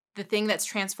the thing that's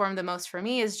transformed the most for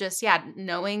me is just,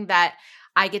 knowing that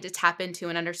I get to tap into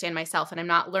and understand myself, and I'm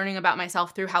not learning about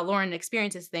myself through how Lauren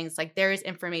experiences things. Like there is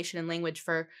information and language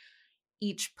for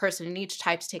each person and each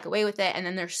type to take away with it. And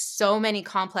then there's so many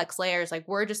complex layers. Like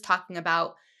we're just talking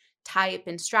about type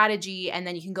and strategy, and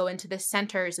then you can go into the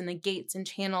centers and the gates and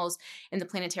channels and the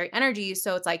planetary energies.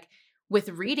 So it's like with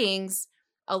readings,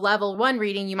 a level 1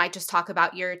 reading, you might just talk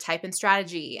about your type and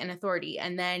strategy and authority.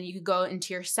 And then you could go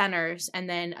into your centers. And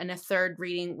then in a third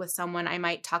reading with someone, I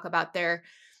might talk about their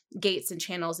gates and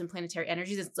channels and planetary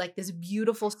energies. It's like this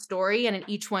beautiful story. And in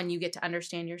each one, you get to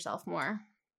understand yourself more.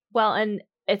 Well, and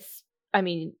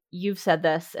you've said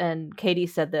this, and Katie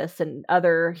said this, and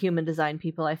other human design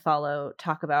people I follow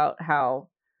talk about how,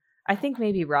 I think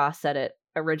maybe Ra said it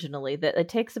originally, that it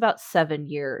takes about 7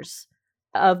 years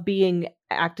of being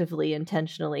actively,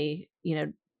 intentionally,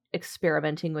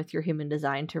 experimenting with your human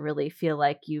design to really feel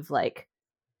like you've like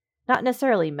not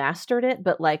necessarily mastered it,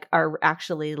 but like are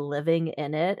actually living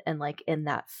in it and like in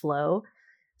that flow.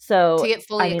 So to get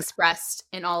fully expressed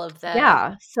in all of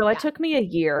the it took me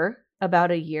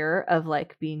about a year of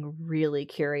like being really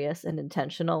curious and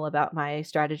intentional about my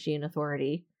strategy and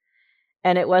authority.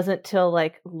 And it wasn't till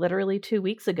like literally 2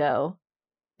 weeks ago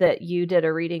that you did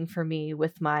a reading for me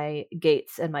with my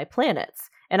gates and my planets.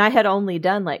 And I had only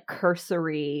done like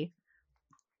cursory,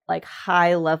 like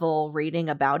high level reading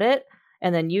about it.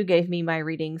 And then you gave me my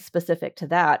reading specific to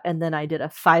that. And then I did a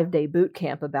 5-day boot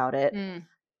camp about it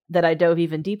that I dove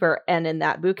even deeper. And in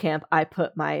that boot camp, I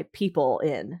put my people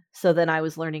in. So then I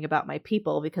was learning about my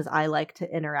people because I like to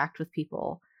interact with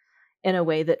people in a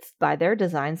way that's by their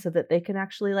design so that they can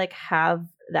actually like have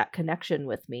that connection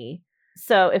with me.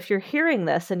 So if you're hearing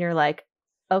this and you're like,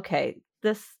 okay,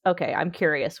 I'm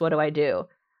curious, what do I do?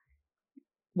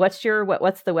 What's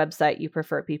the website you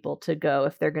prefer people to go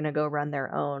if they're going to go run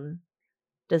their own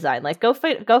design? Like go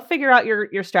figure out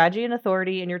your strategy and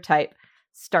authority and your type.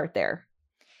 Start there.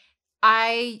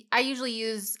 I usually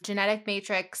use Genetic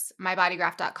Matrix,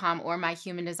 mybodygraph.com, or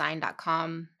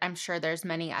myhumandesign.com. I'm sure there's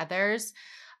many others.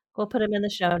 We'll put them in the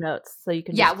show notes so you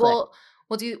can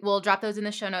we'll drop those in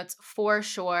the show notes for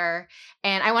sure.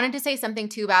 And I wanted to say something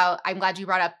too about, I'm glad you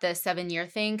brought up the 7-year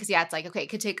thing, because it's like, okay, it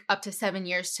could take up to 7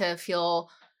 years to feel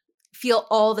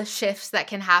all the shifts that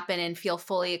can happen and feel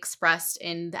fully expressed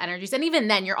in the energies. And even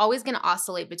then, you're always going to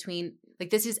oscillate between, like,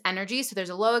 this is energy. So there's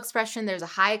a low expression, there's a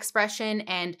high expression.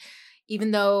 And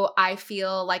even though I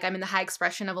feel like I'm in the high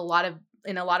expression of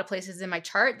in a lot of places in my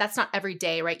chart, that's not every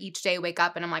day, right? Each day I wake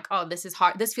up and I'm like, oh, this is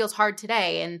hard. This feels hard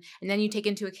today. And then you take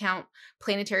into account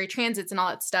planetary transits and all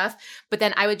that stuff. But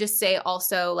then I would just say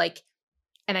also, like,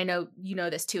 and I know you know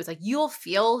this too, it's like you'll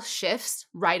feel shifts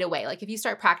right away. Like if you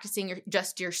start practicing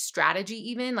your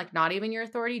strategy, even like not even your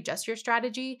authority, just your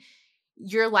strategy,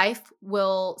 your life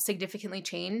will significantly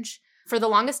change. For the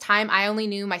longest time, I only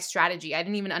knew my strategy. I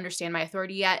didn't even understand my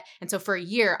authority yet. And so for a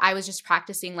year, I was just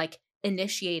practicing like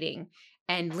initiating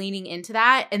and leaning into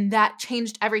that. And that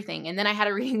changed everything. And then I had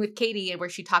a reading with Katie where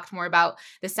she talked more about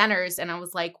the centers. And I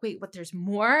was like, wait, what? There's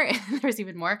more? And there's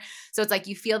even more. So it's like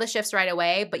you feel the shifts right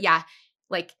away. But yeah,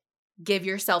 like give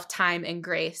yourself time and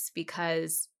grace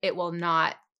because it will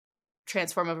not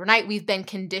transform overnight. We've been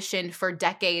conditioned for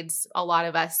decades, a lot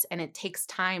of us, and it takes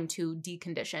time to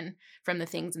decondition from the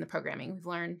things in the programming we've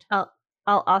learned. I'll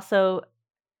also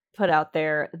put out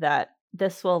there that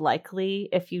this will likely,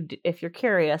 if you're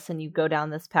curious and you go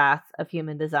down this path of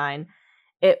human design,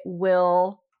 it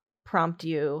will prompt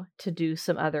you to do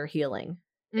some other healing.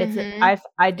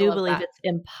 I do believe it's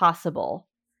impossible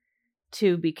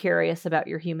to be curious about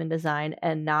your human design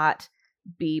and not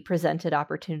be presented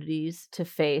opportunities to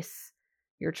face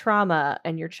your trauma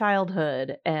and your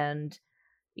childhood and,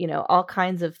 all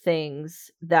kinds of things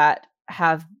that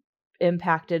have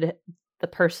impacted the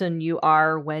person you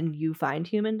are when you find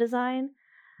human design,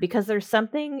 because there's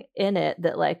something in it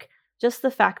that, like, just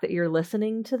the fact that you're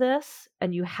listening to this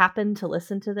and you happen to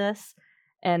listen to this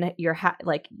and you're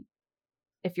like,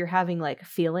 if you're having like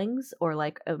feelings or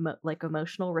like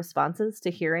emotional responses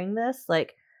to hearing this,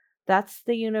 like that's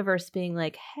the universe being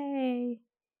like, hey,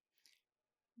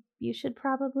 you should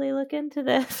probably look into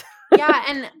this. Yeah.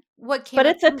 And what came but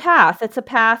it's a path. It's a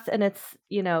path, and it's,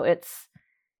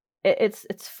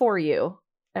 it's for you.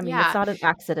 I mean, It's not an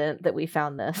accident that we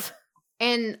found this.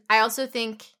 And I also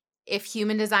think if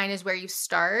human design is where you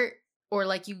start, or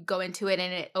like you go into it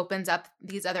and it opens up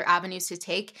these other avenues to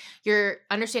take, your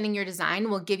understanding your design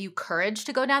will give you courage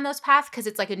to go down those paths, because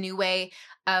it's like a new way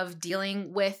of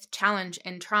dealing with challenge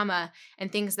and trauma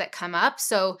and things that come up.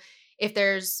 So if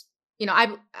there's,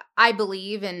 I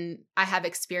believe and I have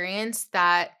experience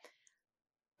that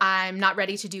I'm not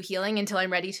ready to do healing until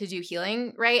I'm ready to do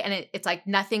healing, right? And it's like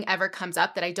nothing ever comes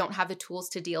up that I don't have the tools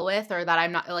to deal with, or that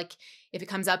I'm not, like, if it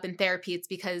comes up in therapy, it's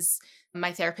because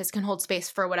my therapist can hold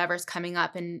space for whatever's coming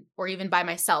up, or even by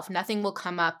myself. Nothing will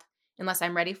come up unless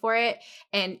I'm ready for it.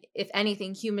 And if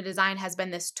anything, human design has been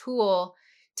this tool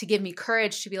to give me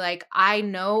courage to be like, I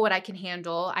know what I can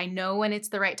handle. I know when it's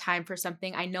the right time for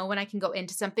something. I know when I can go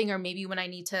into something, or maybe when I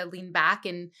need to lean back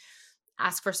and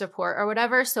ask for support or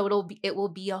whatever. So it will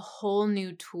be a whole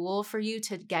new tool for you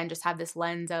to, again, just have this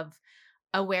lens of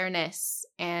awareness.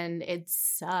 And it's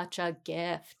such a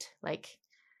gift,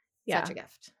 such a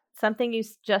gift. Something you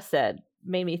just said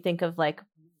made me think of like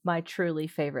my truly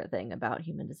favorite thing about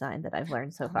human design that I've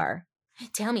learned so far.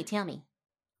 Tell me.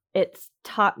 It's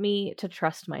taught me to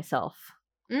trust myself.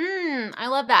 I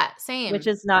love that. Same. Which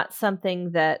is not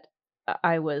something that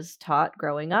I was taught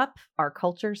growing up. Our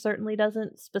culture certainly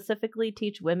doesn't specifically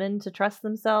teach women to trust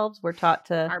themselves. We're taught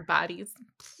to our bodies,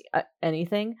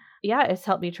 anything. Yeah, it's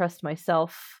helped me trust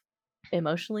myself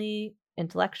emotionally,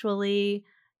 intellectually,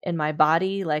 in my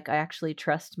body. Like, I actually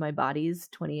trust my body's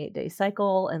 28-day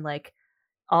cycle and like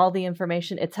all the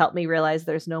information. It's helped me realize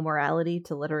there's no morality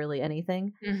to literally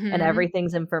anything, and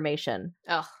everything's information.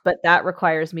 But that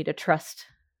requires me to trust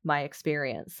my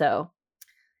experience. So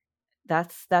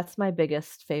that's my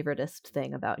biggest, favoritist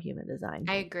thing about human design.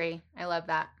 I agree. I love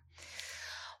that.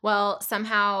 Well,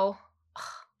 somehow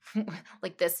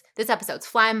like this episode's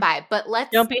flying by, but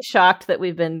Don't be shocked that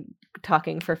we've been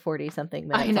talking for 40 something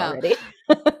minutes already.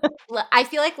 I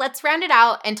feel like let's round it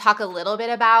out and talk a little bit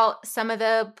about some of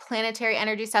the planetary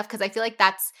energy stuff, because I feel like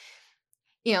that's,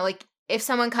 like if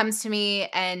someone comes to me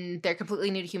and they're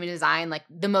completely new to human design, like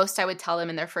the most I would tell them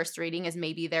in their first reading is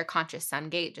maybe their conscious sun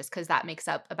gate, just because that makes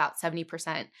up about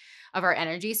 70% of our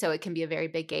energy. So it can be a very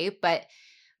big gate. But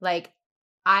like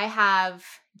I have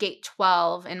gate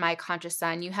 12 in my conscious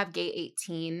sun, you have gate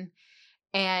 18.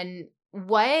 And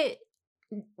what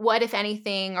if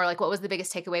anything, or like what was the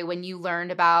biggest takeaway when you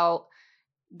learned about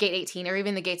gate 18 or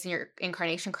even the gates in your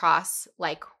incarnation cross?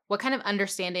 Like what kind of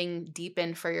understanding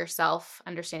deepened for yourself,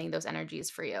 understanding those energies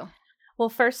for you? Well,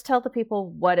 first tell the people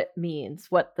what it means,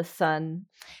 what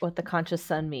the conscious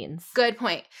sun means. Good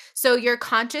point. So your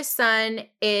conscious sun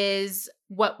is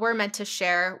what we're meant to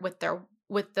share with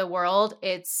the world.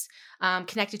 It's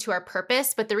connected to our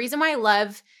purpose. But the reason why I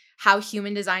love how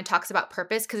human design talks about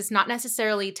purpose, because it's not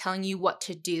necessarily telling you what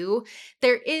to do.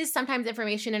 There is sometimes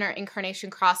information in our incarnation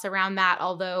cross around that,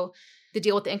 although the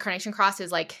deal with the incarnation cross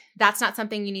is like, that's not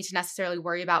something you need to necessarily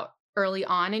worry about early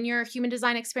on in your human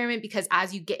design experiment, because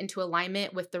as you get into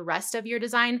alignment with the rest of your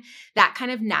design, that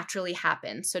kind of naturally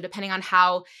happens. So depending on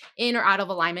how in or out of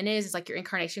alignment is like your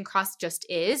incarnation cross just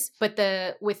is. But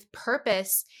with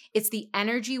purpose, it's the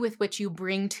energy with which you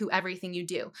bring to everything you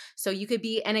do. So you could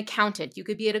be an accountant, you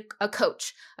could be a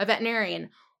coach, a veterinarian,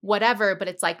 whatever, but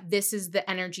it's like this is the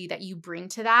energy that you bring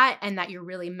to that and that you're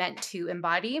really meant to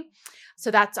embody. So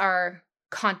that's our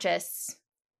conscious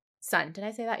sun. Did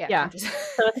I say that? Yeah.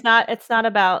 So it's not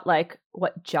about like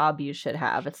what job you should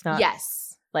have. It's not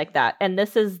like that. And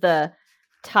this is the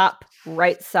top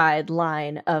right side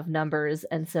line of numbers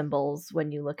and symbols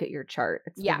when you look at your chart.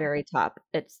 It's the very top.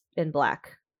 It's in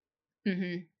black.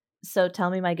 Mm-hmm. So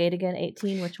tell me my gate again,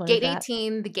 18. Which one gate is that?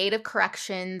 18, the gate of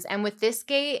corrections. And with this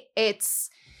gate, it's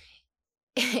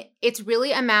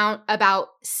really about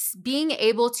being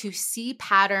able to see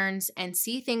patterns and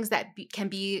see things that can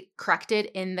be corrected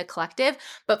in the collective,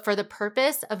 but for the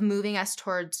purpose of moving us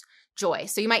towards joy.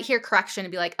 So you might hear correction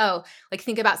and be like, oh, like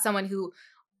think about someone who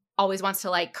always wants to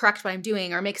like correct what I'm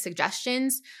doing or make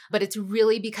suggestions, but it's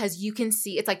really because you can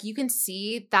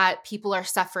see that people are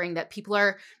suffering, that people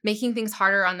are making things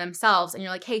harder on themselves. And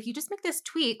you're like, hey, if you just make this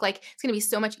tweak, like it's going to be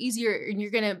so much easier and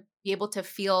you're going to be able to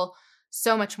feel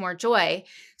so much more joy.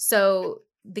 So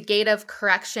the gate of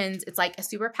corrections, it's like a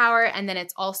superpower. And then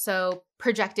it's also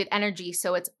projected energy.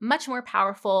 So it's much more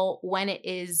powerful when it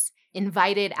is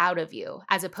invited out of you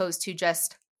as opposed to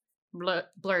just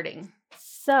blurting.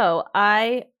 So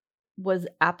I was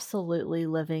absolutely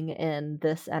living in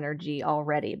this energy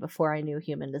already before I knew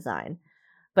human design,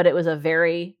 but it was a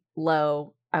very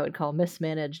low, I would call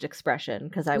mismanaged expression,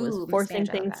 because I was forcing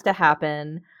things to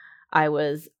happen. I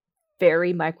was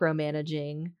very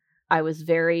micromanaging. I was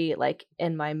very like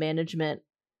in my management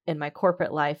in my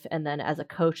corporate life. And then as a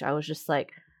coach, I was just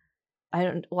like,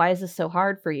 why is this so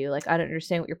hard for you? Like, I don't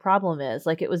understand what your problem is.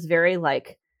 Like, it was very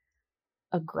like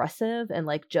aggressive and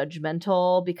like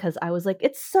judgmental, because I was like,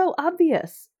 it's so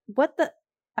obvious.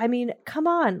 Come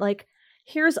on. Like,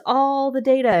 here's all the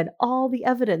data and all the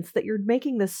evidence that you're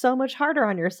making this so much harder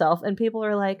on yourself. And people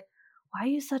are like, why are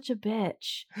you such a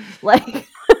bitch? Like,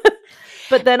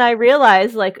 but then I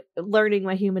realized, like, learning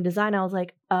my human design, I was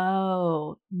like,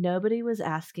 oh, nobody was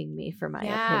asking me for my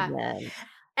opinion.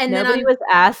 And nobody was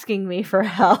asking me for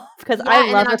help, because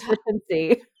I love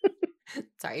efficiency.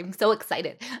 Sorry, I'm so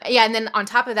excited. Yeah, and then on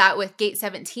top of that, with gate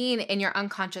 17 in your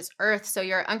unconscious earth, so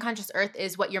your unconscious earth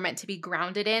is what you're meant to be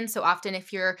grounded in. So often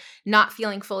if you're not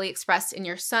feeling fully expressed in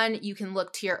your sun, you can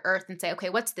look to your earth and say, okay,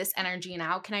 what's this energy and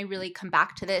how can I really come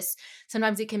back to this?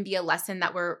 Sometimes it can be a lesson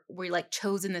that we like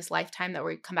chose in this lifetime that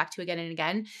we come back to again and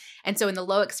again. And so in the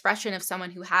low expression of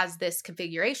someone who has this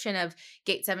configuration of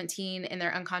gate 17 in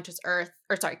their conscious earth,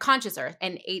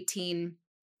 and 18,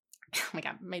 oh my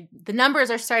God, the numbers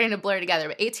are starting to blur together,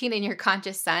 but 18 in your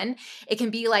conscious sun, it can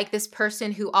be like this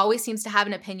person who always seems to have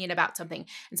an opinion about something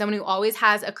and someone who always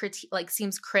has a critique, like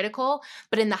seems critical.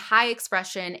 But in the high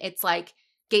expression, it's like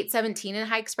gate 17 in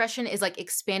high expression is like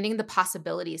expanding the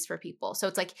possibilities for people. So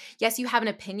it's like, yes, you have an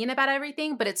opinion about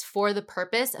everything, but it's for the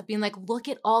purpose of being like, look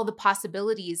at all the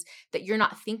possibilities that you're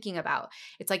not thinking about.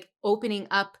 It's like opening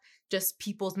up just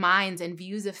people's minds and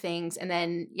views of things. And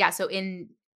then,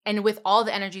 and with all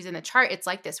the energies in the chart, it's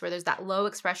like this, where there's that low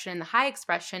expression and the high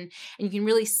expression, and you can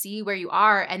really see where you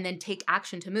are and then take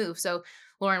action to move. So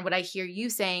Lauren, what I hear you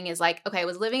saying is like, okay, I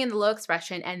was living in the low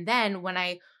expression. And then when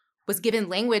I was given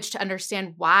language to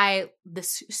understand why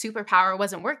this superpower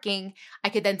wasn't working, I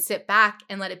could then sit back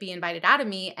and let it be invited out of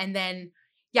me. And then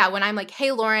yeah, when I'm like,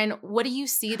 hey, Lauren, what do you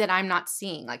see that I'm not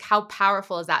seeing? Like, how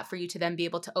powerful is that for you to then be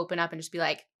able to open up and just be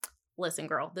like, listen,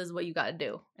 girl, this is what you got to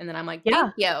do. And then I'm like,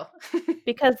 thank Yeah. you.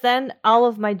 Because then all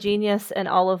of my genius and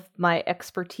all of my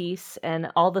expertise and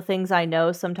all the things I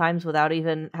know sometimes without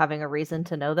even having a reason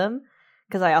to know them,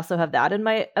 because I also have that in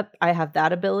my, I have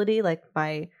that ability, like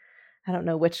my, I don't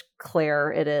know which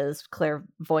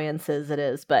clairvoyances it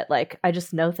is, but like I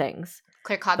just know things.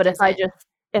 But Claircognizant.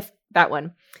 if that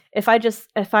one, if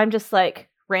I'm just like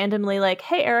randomly like,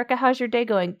 hey, Erica, how's your day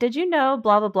going? Did you know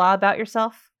blah, blah, blah about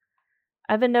yourself?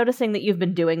 I've been noticing that you've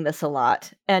been doing this a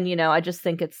lot. And, I just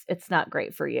think it's not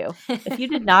great for you. If you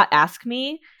did not ask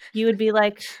me, you would be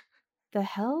like, the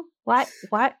hell? What?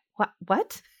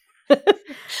 But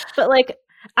like,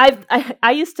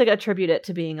 I used to attribute it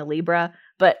to being a Libra,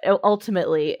 but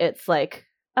ultimately it's like,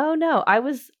 oh no,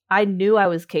 I knew I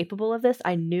was capable of this.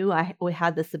 I knew we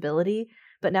had this ability,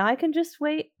 but now I can just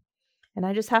wait and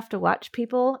I just have to watch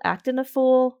people acting a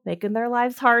fool, making their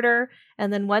lives harder.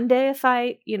 And then one day if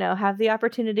I, have the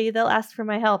opportunity, they'll ask for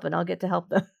my help and I'll get to help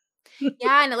them.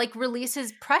 Yeah, and it like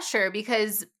releases pressure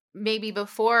because maybe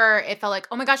before it felt like,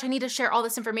 oh my gosh, I need to share all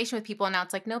this information with people. And now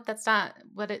it's like, nope, that's not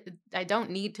what I don't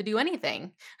need to do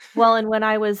anything. Well, and when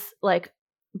I was like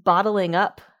bottling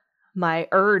up my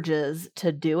urges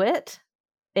to do it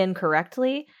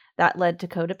incorrectly, that led to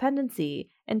codependency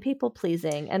and people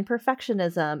pleasing and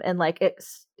perfectionism. And like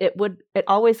it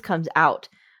always comes out,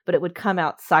 but it would come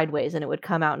out sideways and it would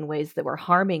come out in ways that were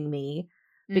harming me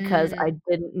because I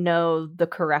didn't know the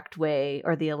correct way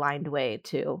or the aligned way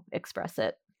to express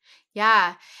it.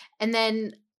 Yeah. And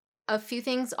then a few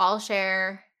things I'll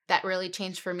share that really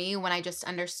changed for me when I just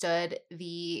understood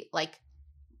the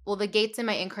gates in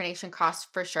my incarnation cross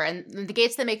for sure. And the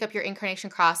gates that make up your incarnation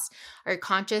cross are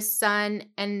conscious sun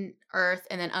and earth,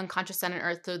 and then unconscious sun and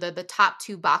earth. So they're the top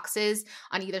two boxes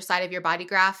on either side of your body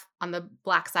graph, on the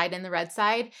black side and the red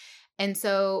side. And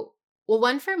so,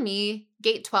 one for me,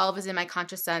 gate 12 is in my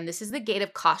conscious sun. This is the gate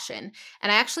of caution.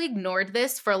 And I actually ignored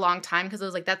this for a long time because I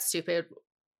was like, that's stupid.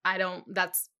 I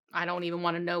don't even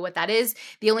want to know what that is.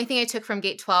 The only thing I took from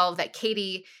gate 12 that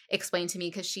Katie explained to me,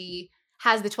 because she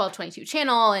has the 1222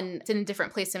 channel and it's in a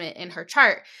different place in her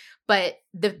chart. But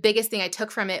the biggest thing I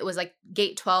took from it was like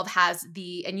gate 12 has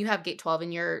and you have gate 12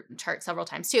 in your chart several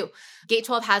times too. Gate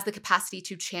 12 has the capacity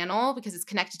to channel because it's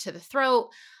connected to the throat.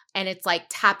 And it's like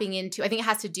tapping into, I think it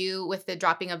has to do with the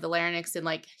dropping of the larynx and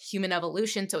like human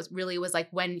evolution. So it really was like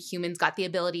when humans got the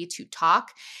ability to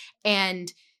talk.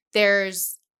 And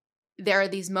there are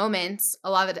these moments,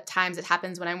 a lot of the times it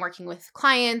happens when I'm working with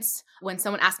clients, when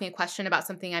someone asks me a question about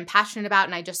something I'm passionate about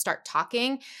and I just start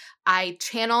talking, I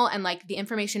channel and like the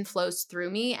information flows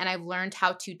through me. And I've learned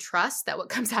how to trust that what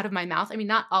comes out of my mouth, I mean,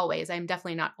 not always, I'm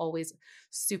definitely not always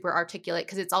super articulate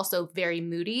because it's also very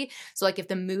moody. So like if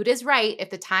the mood is right, if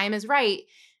the time is right,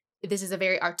 this is a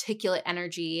very articulate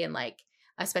energy and like,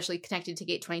 especially connected to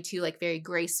gate 22, like very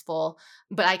graceful.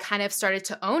 But I kind of started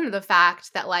to own the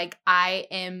fact that like I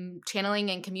am channeling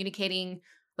and communicating,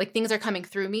 like things are coming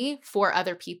through me for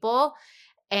other people.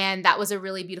 And that was a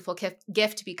really beautiful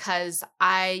gift because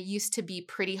I used to be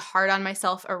pretty hard on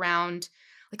myself around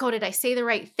like, oh, did I say the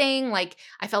right thing? Like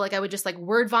I felt like I would just like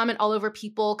word vomit all over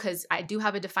people because I do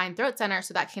have a defined throat center.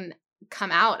 So that can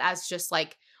come out as just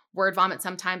like word vomit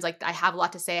sometimes. Like I have a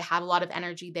lot to say. I have a lot of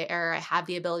energy there. I have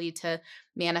the ability to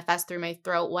manifest through my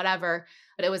throat, whatever.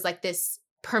 But it was like this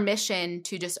permission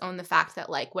to just own the fact that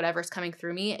like whatever's coming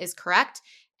through me is correct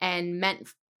and meant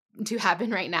to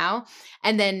happen right now.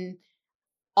 And then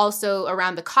also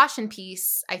around the caution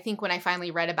piece, I think when I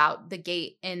finally read about the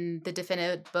gate in the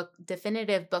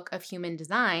definitive book of human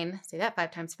design, say that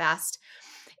 5 times fast,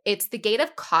 it's the gate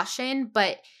of caution,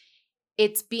 but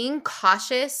it's being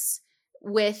cautious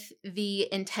with the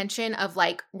intention of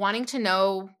like wanting to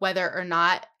know whether or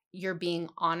not you're being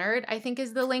honored, I think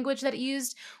is the language that it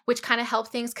used, which kind of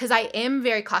helped things because I am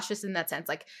very cautious in that sense.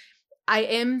 Like I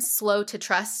am slow to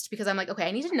trust because I'm like, okay,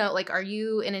 I need to know, like, are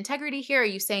you in integrity here? Are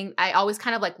you saying, I always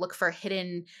kind of like look for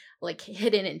hidden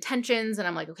intentions. And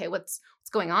I'm like, okay, what's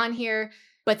going on here?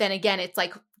 But then again, it's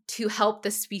like to help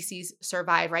the species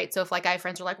survive, right? So if like I have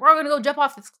friends who are like, we're going to go jump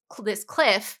off this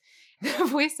cliff, the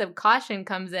voice of caution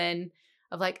comes in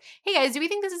of like, hey guys, do we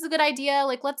think this is a good idea?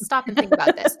 Like, let's stop and think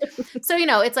about this. So,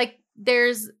 it's like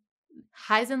there's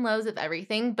highs and lows of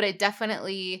everything, but it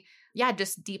definitely,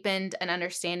 just deepened an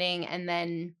understanding. And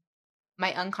then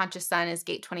my unconscious sun is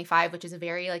gate 25, which is a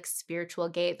very like spiritual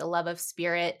gate, the love of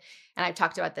spirit. And I've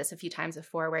talked about this a few times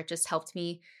before where it just helped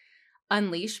me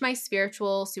unleash my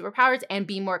spiritual superpowers and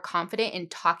be more confident in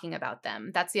talking about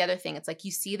them. That's the other thing. It's like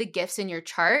you see the gifts in your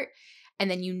chart and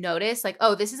then you notice like,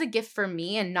 oh, this is a gift for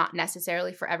me and not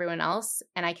necessarily for everyone else,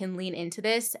 and I can lean into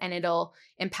this and it'll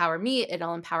empower me,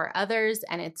 it'll empower others,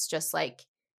 and it's just like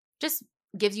just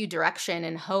gives you direction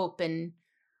and hope and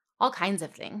all kinds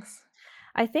of things.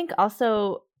 I think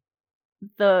also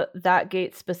that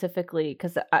gate specifically,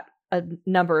 because a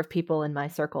number of people in my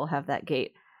circle have that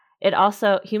gate. It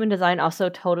also, human design also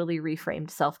totally reframed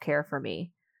self-care for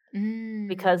me.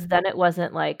 Because then it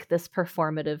wasn't like this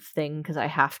performative thing because I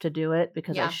have to do it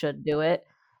because I should do it.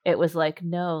 It was like,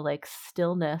 no, like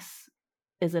stillness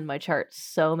is in my chart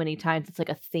so many times. It's like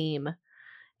a theme.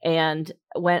 And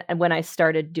when I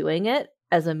started doing it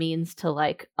as a means to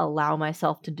like allow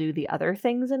myself to do the other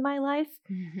things in my life,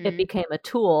 it became a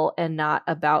tool and not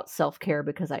about self-care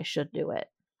because I should do it.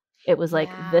 It was like,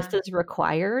 this is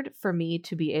required for me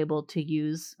to be able to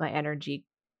use my energy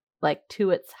like to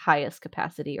its highest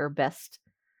capacity or best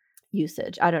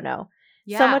usage. I don't know.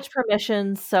 Yeah. So much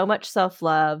permission, so much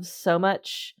self-love, so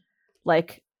much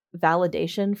like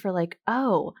validation for like,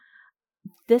 oh,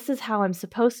 this is how I'm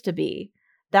supposed to be.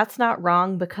 That's not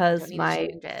wrong because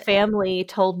my family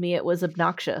told me it was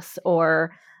obnoxious,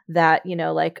 or that, you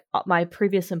know, like my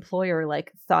previous employer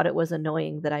like thought it was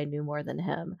annoying that I knew more than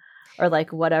him, or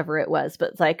like whatever it was.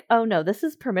 But it's like, oh no, this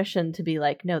is permission to be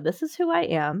like, no, this is who I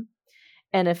am.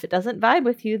 And if it doesn't vibe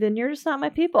with you, then you're just not my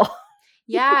people.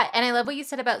 Yeah. And I love what you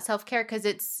said about self-care, because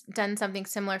it's done something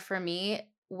similar for me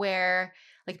where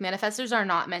like manifestors are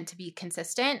not meant to be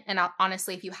consistent. And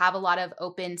honestly, if you have a lot of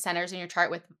open centers in your chart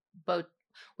with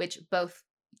which both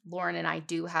Lauren and I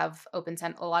do have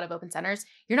a lot of open centers,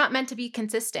 you're not meant to be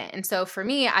consistent. And so for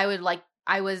me,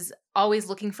 I was always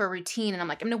looking for a routine, and I'm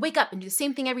like, I'm going to wake up and do the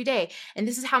same thing every day. And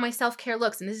this is how my self-care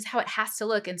looks, and this is how it has to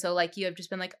look. And so like you have just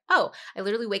been like, oh, I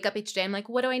literally wake up each day. I'm like,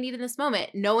 what do I need in this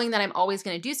moment? Knowing that I'm always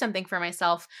going to do something for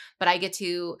myself, but I get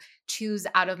to choose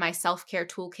out of my self-care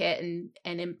toolkit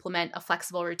and implement a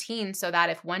flexible routine, so that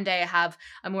if one day I have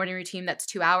a morning routine that's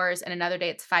 2 hours and another day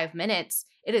it's 5 minutes,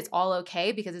 it is all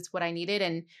okay because it's what I needed,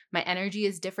 and my energy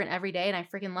is different every day. And I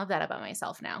freaking love that about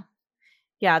myself now.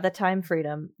 Yeah, the time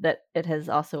freedom that it has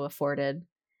also afforded.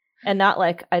 And not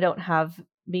like I don't have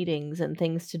meetings and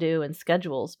things to do and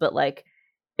schedules, but like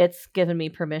it's given me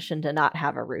permission to not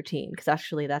have a routine, because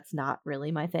actually that's not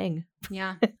really my thing.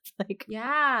 Yeah. It's like,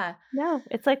 yeah. No,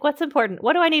 it's like, what's important?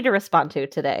 What do I need to respond to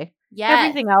today? Yeah.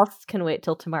 Everything else can wait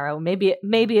till tomorrow. Maybe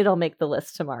it'll make the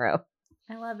list tomorrow.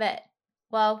 I love it.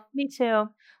 Well, me too.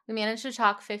 We managed to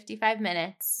talk 55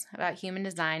 minutes about human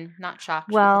design. Not shocked.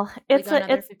 Well, it's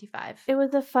 55. It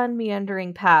was a fun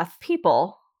meandering path.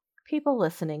 People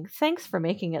listening, thanks for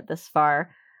making it this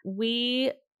far.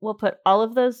 We will put all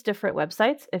of those different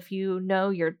websites. If you know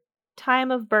your time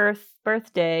of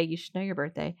birthday, you should know your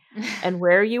birthday, and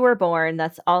where you were born.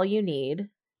 That's all you need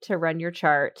to run your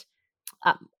chart.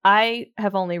 I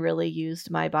have only really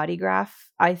used my body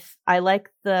graph. I like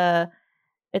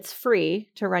it's free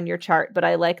to run your chart, but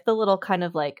I like the little kind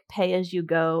of like pay as you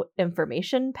go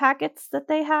information packets that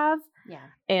they have. Yeah.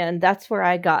 And that's where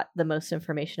I got the most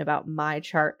information about my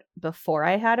chart before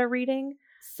I had a reading.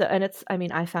 So,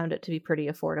 and I found it to be pretty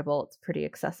affordable. It's pretty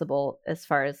accessible as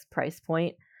far as price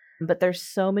point, but there's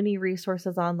so many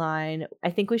resources online.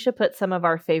 I think we should put some of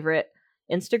our favorite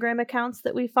Instagram accounts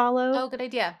that we follow. Oh, good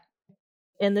idea.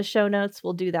 In the show notes,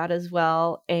 we'll do that as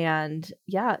well. And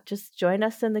yeah, just join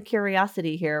us in the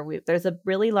curiosity here. There's a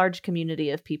really large community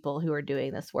of people who are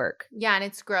doing this work. Yeah, and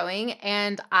it's growing.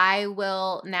 And I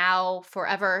will now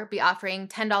forever be offering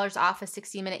 $10 off a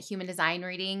 60-minute human design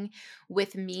reading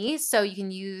with me. So you can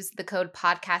use the code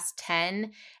podcast10,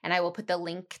 and I will put the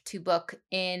link to book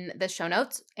in the show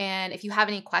notes. And if you have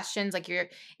any questions, like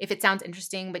if it sounds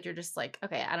interesting, but you're just like,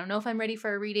 okay, I don't know if I'm ready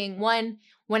for a reading,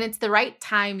 when it's the right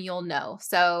time, you'll know.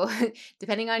 So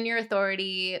depending on your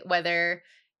authority, whether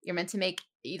you're meant to make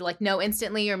like no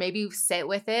instantly, or maybe sit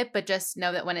with it, but just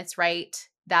know that when it's right,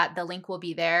 that the link will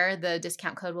be there, the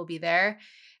discount code will be there.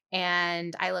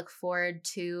 And I look forward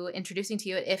to introducing to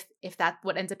you if that's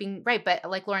what ends up being right. But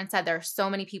like Lauren said, there are so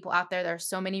many people out there. There are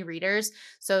so many readers.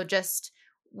 So just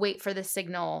wait for the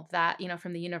signal that,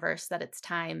 from the universe that it's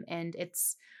time. And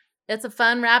it's a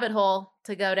fun rabbit hole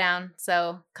to go down.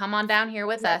 So come on down here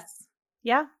with us.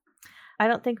 Yeah. I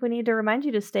don't think we need to remind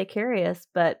you to stay curious,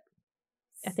 but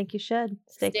I think you should.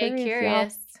 Stay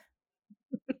curious.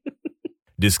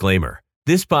 Disclaimer.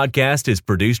 This podcast is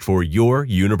produced for your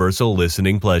universal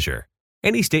listening pleasure.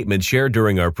 Any statements shared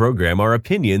during our program are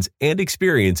opinions and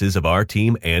experiences of our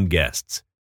team and guests.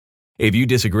 If you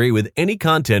disagree with any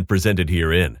content presented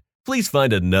herein, please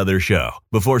find another show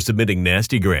before submitting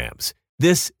nasty grams.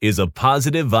 This is a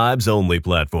positive vibes only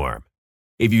platform.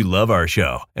 If you love our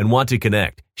show and want to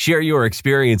connect, share your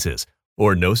experiences,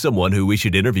 or know someone who we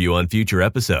should interview on future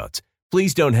episodes,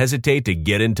 please don't hesitate to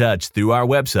get in touch through our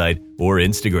website or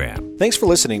Instagram. Thanks for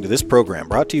listening to this program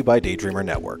brought to you by Daydreamer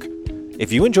Network.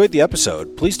 If you enjoyed the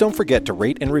episode, please don't forget to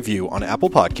rate and review on Apple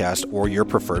Podcasts or your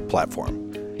preferred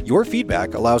platform. Your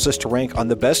feedback allows us to rank on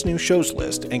the best new shows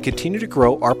list and continue to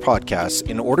grow our podcasts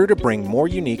in order to bring more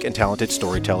unique and talented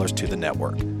storytellers to the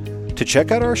network. To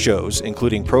check out our shows,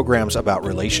 including programs about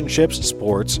relationships,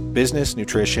 sports, business,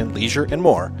 nutrition, leisure, and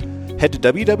more, head to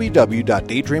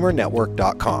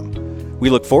www.daydreamernetwork.com. We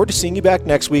look forward to seeing you back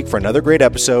next week for another great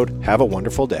episode. Have a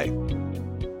wonderful day.